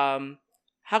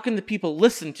 How can the people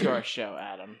listen to our show,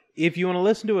 Adam? If you want to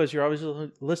listen to us, you're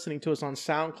obviously listening to us on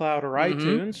SoundCloud or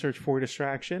iTunes. Search For Your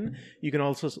Distraction. You can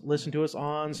also listen to us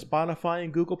on Spotify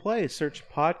and Google Play. Search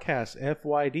podcast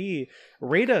FYD.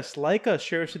 Rate us, like us,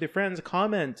 share us with your friends,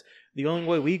 comment. The only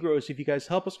way we grow is if you guys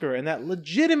help us grow, and that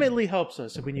legitimately helps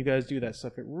us when you guys do that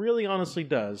stuff. It really honestly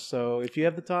does. So if you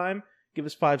have the time, give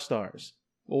us 5 stars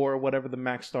or whatever the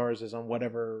max stars is on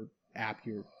whatever app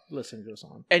you're listening to us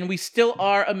on. And we still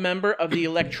are a member of the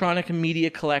Electronic Media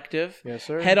Collective. Yes,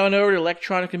 sir. Head on over to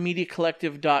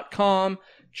electronicmediacollective.com.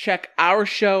 Check our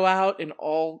show out and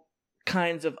all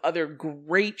kinds of other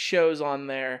great shows on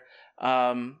there.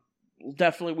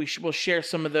 Definitely, we'll share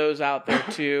some of those out there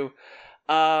too.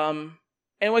 And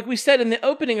like we said in the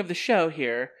opening of the show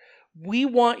here, we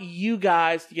want you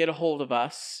guys to get a hold of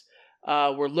us.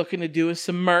 We're looking to do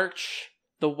some merch.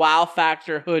 The Wow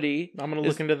Factor hoodie. I'm gonna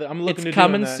look into that. I'm looking. It's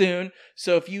coming soon.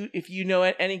 So if you know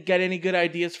any good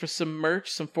ideas for some merch,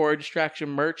 some For Your Distraction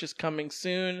merch is coming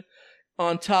soon.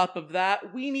 On top of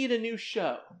that, we need a new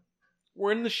show.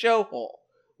 We're in the show hole.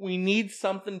 We need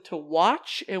something to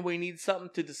watch and we need something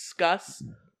to discuss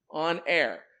on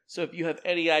air. So if you have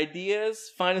any ideas,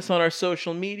 find us on our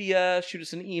social media. Shoot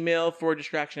us an email,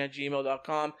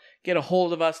 fordistraction@gmail.com. Get a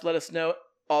hold of us. Let us know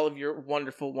all of your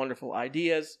wonderful, wonderful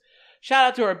ideas. Shout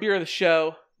out to our beer of the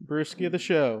show. Brewski of the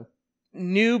show.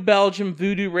 New Belgium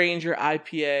Voodoo Ranger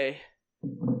IPA.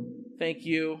 Thank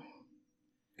you.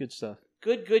 Good stuff.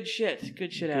 Good shit.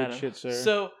 Good shit, Adam. Good shit, sir.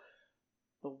 So,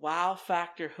 the Wow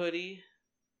Factor hoodie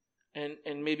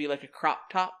and maybe like a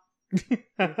crop top. Dude,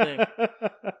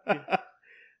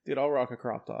 I'll rock a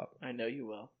crop top. I know you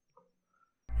will.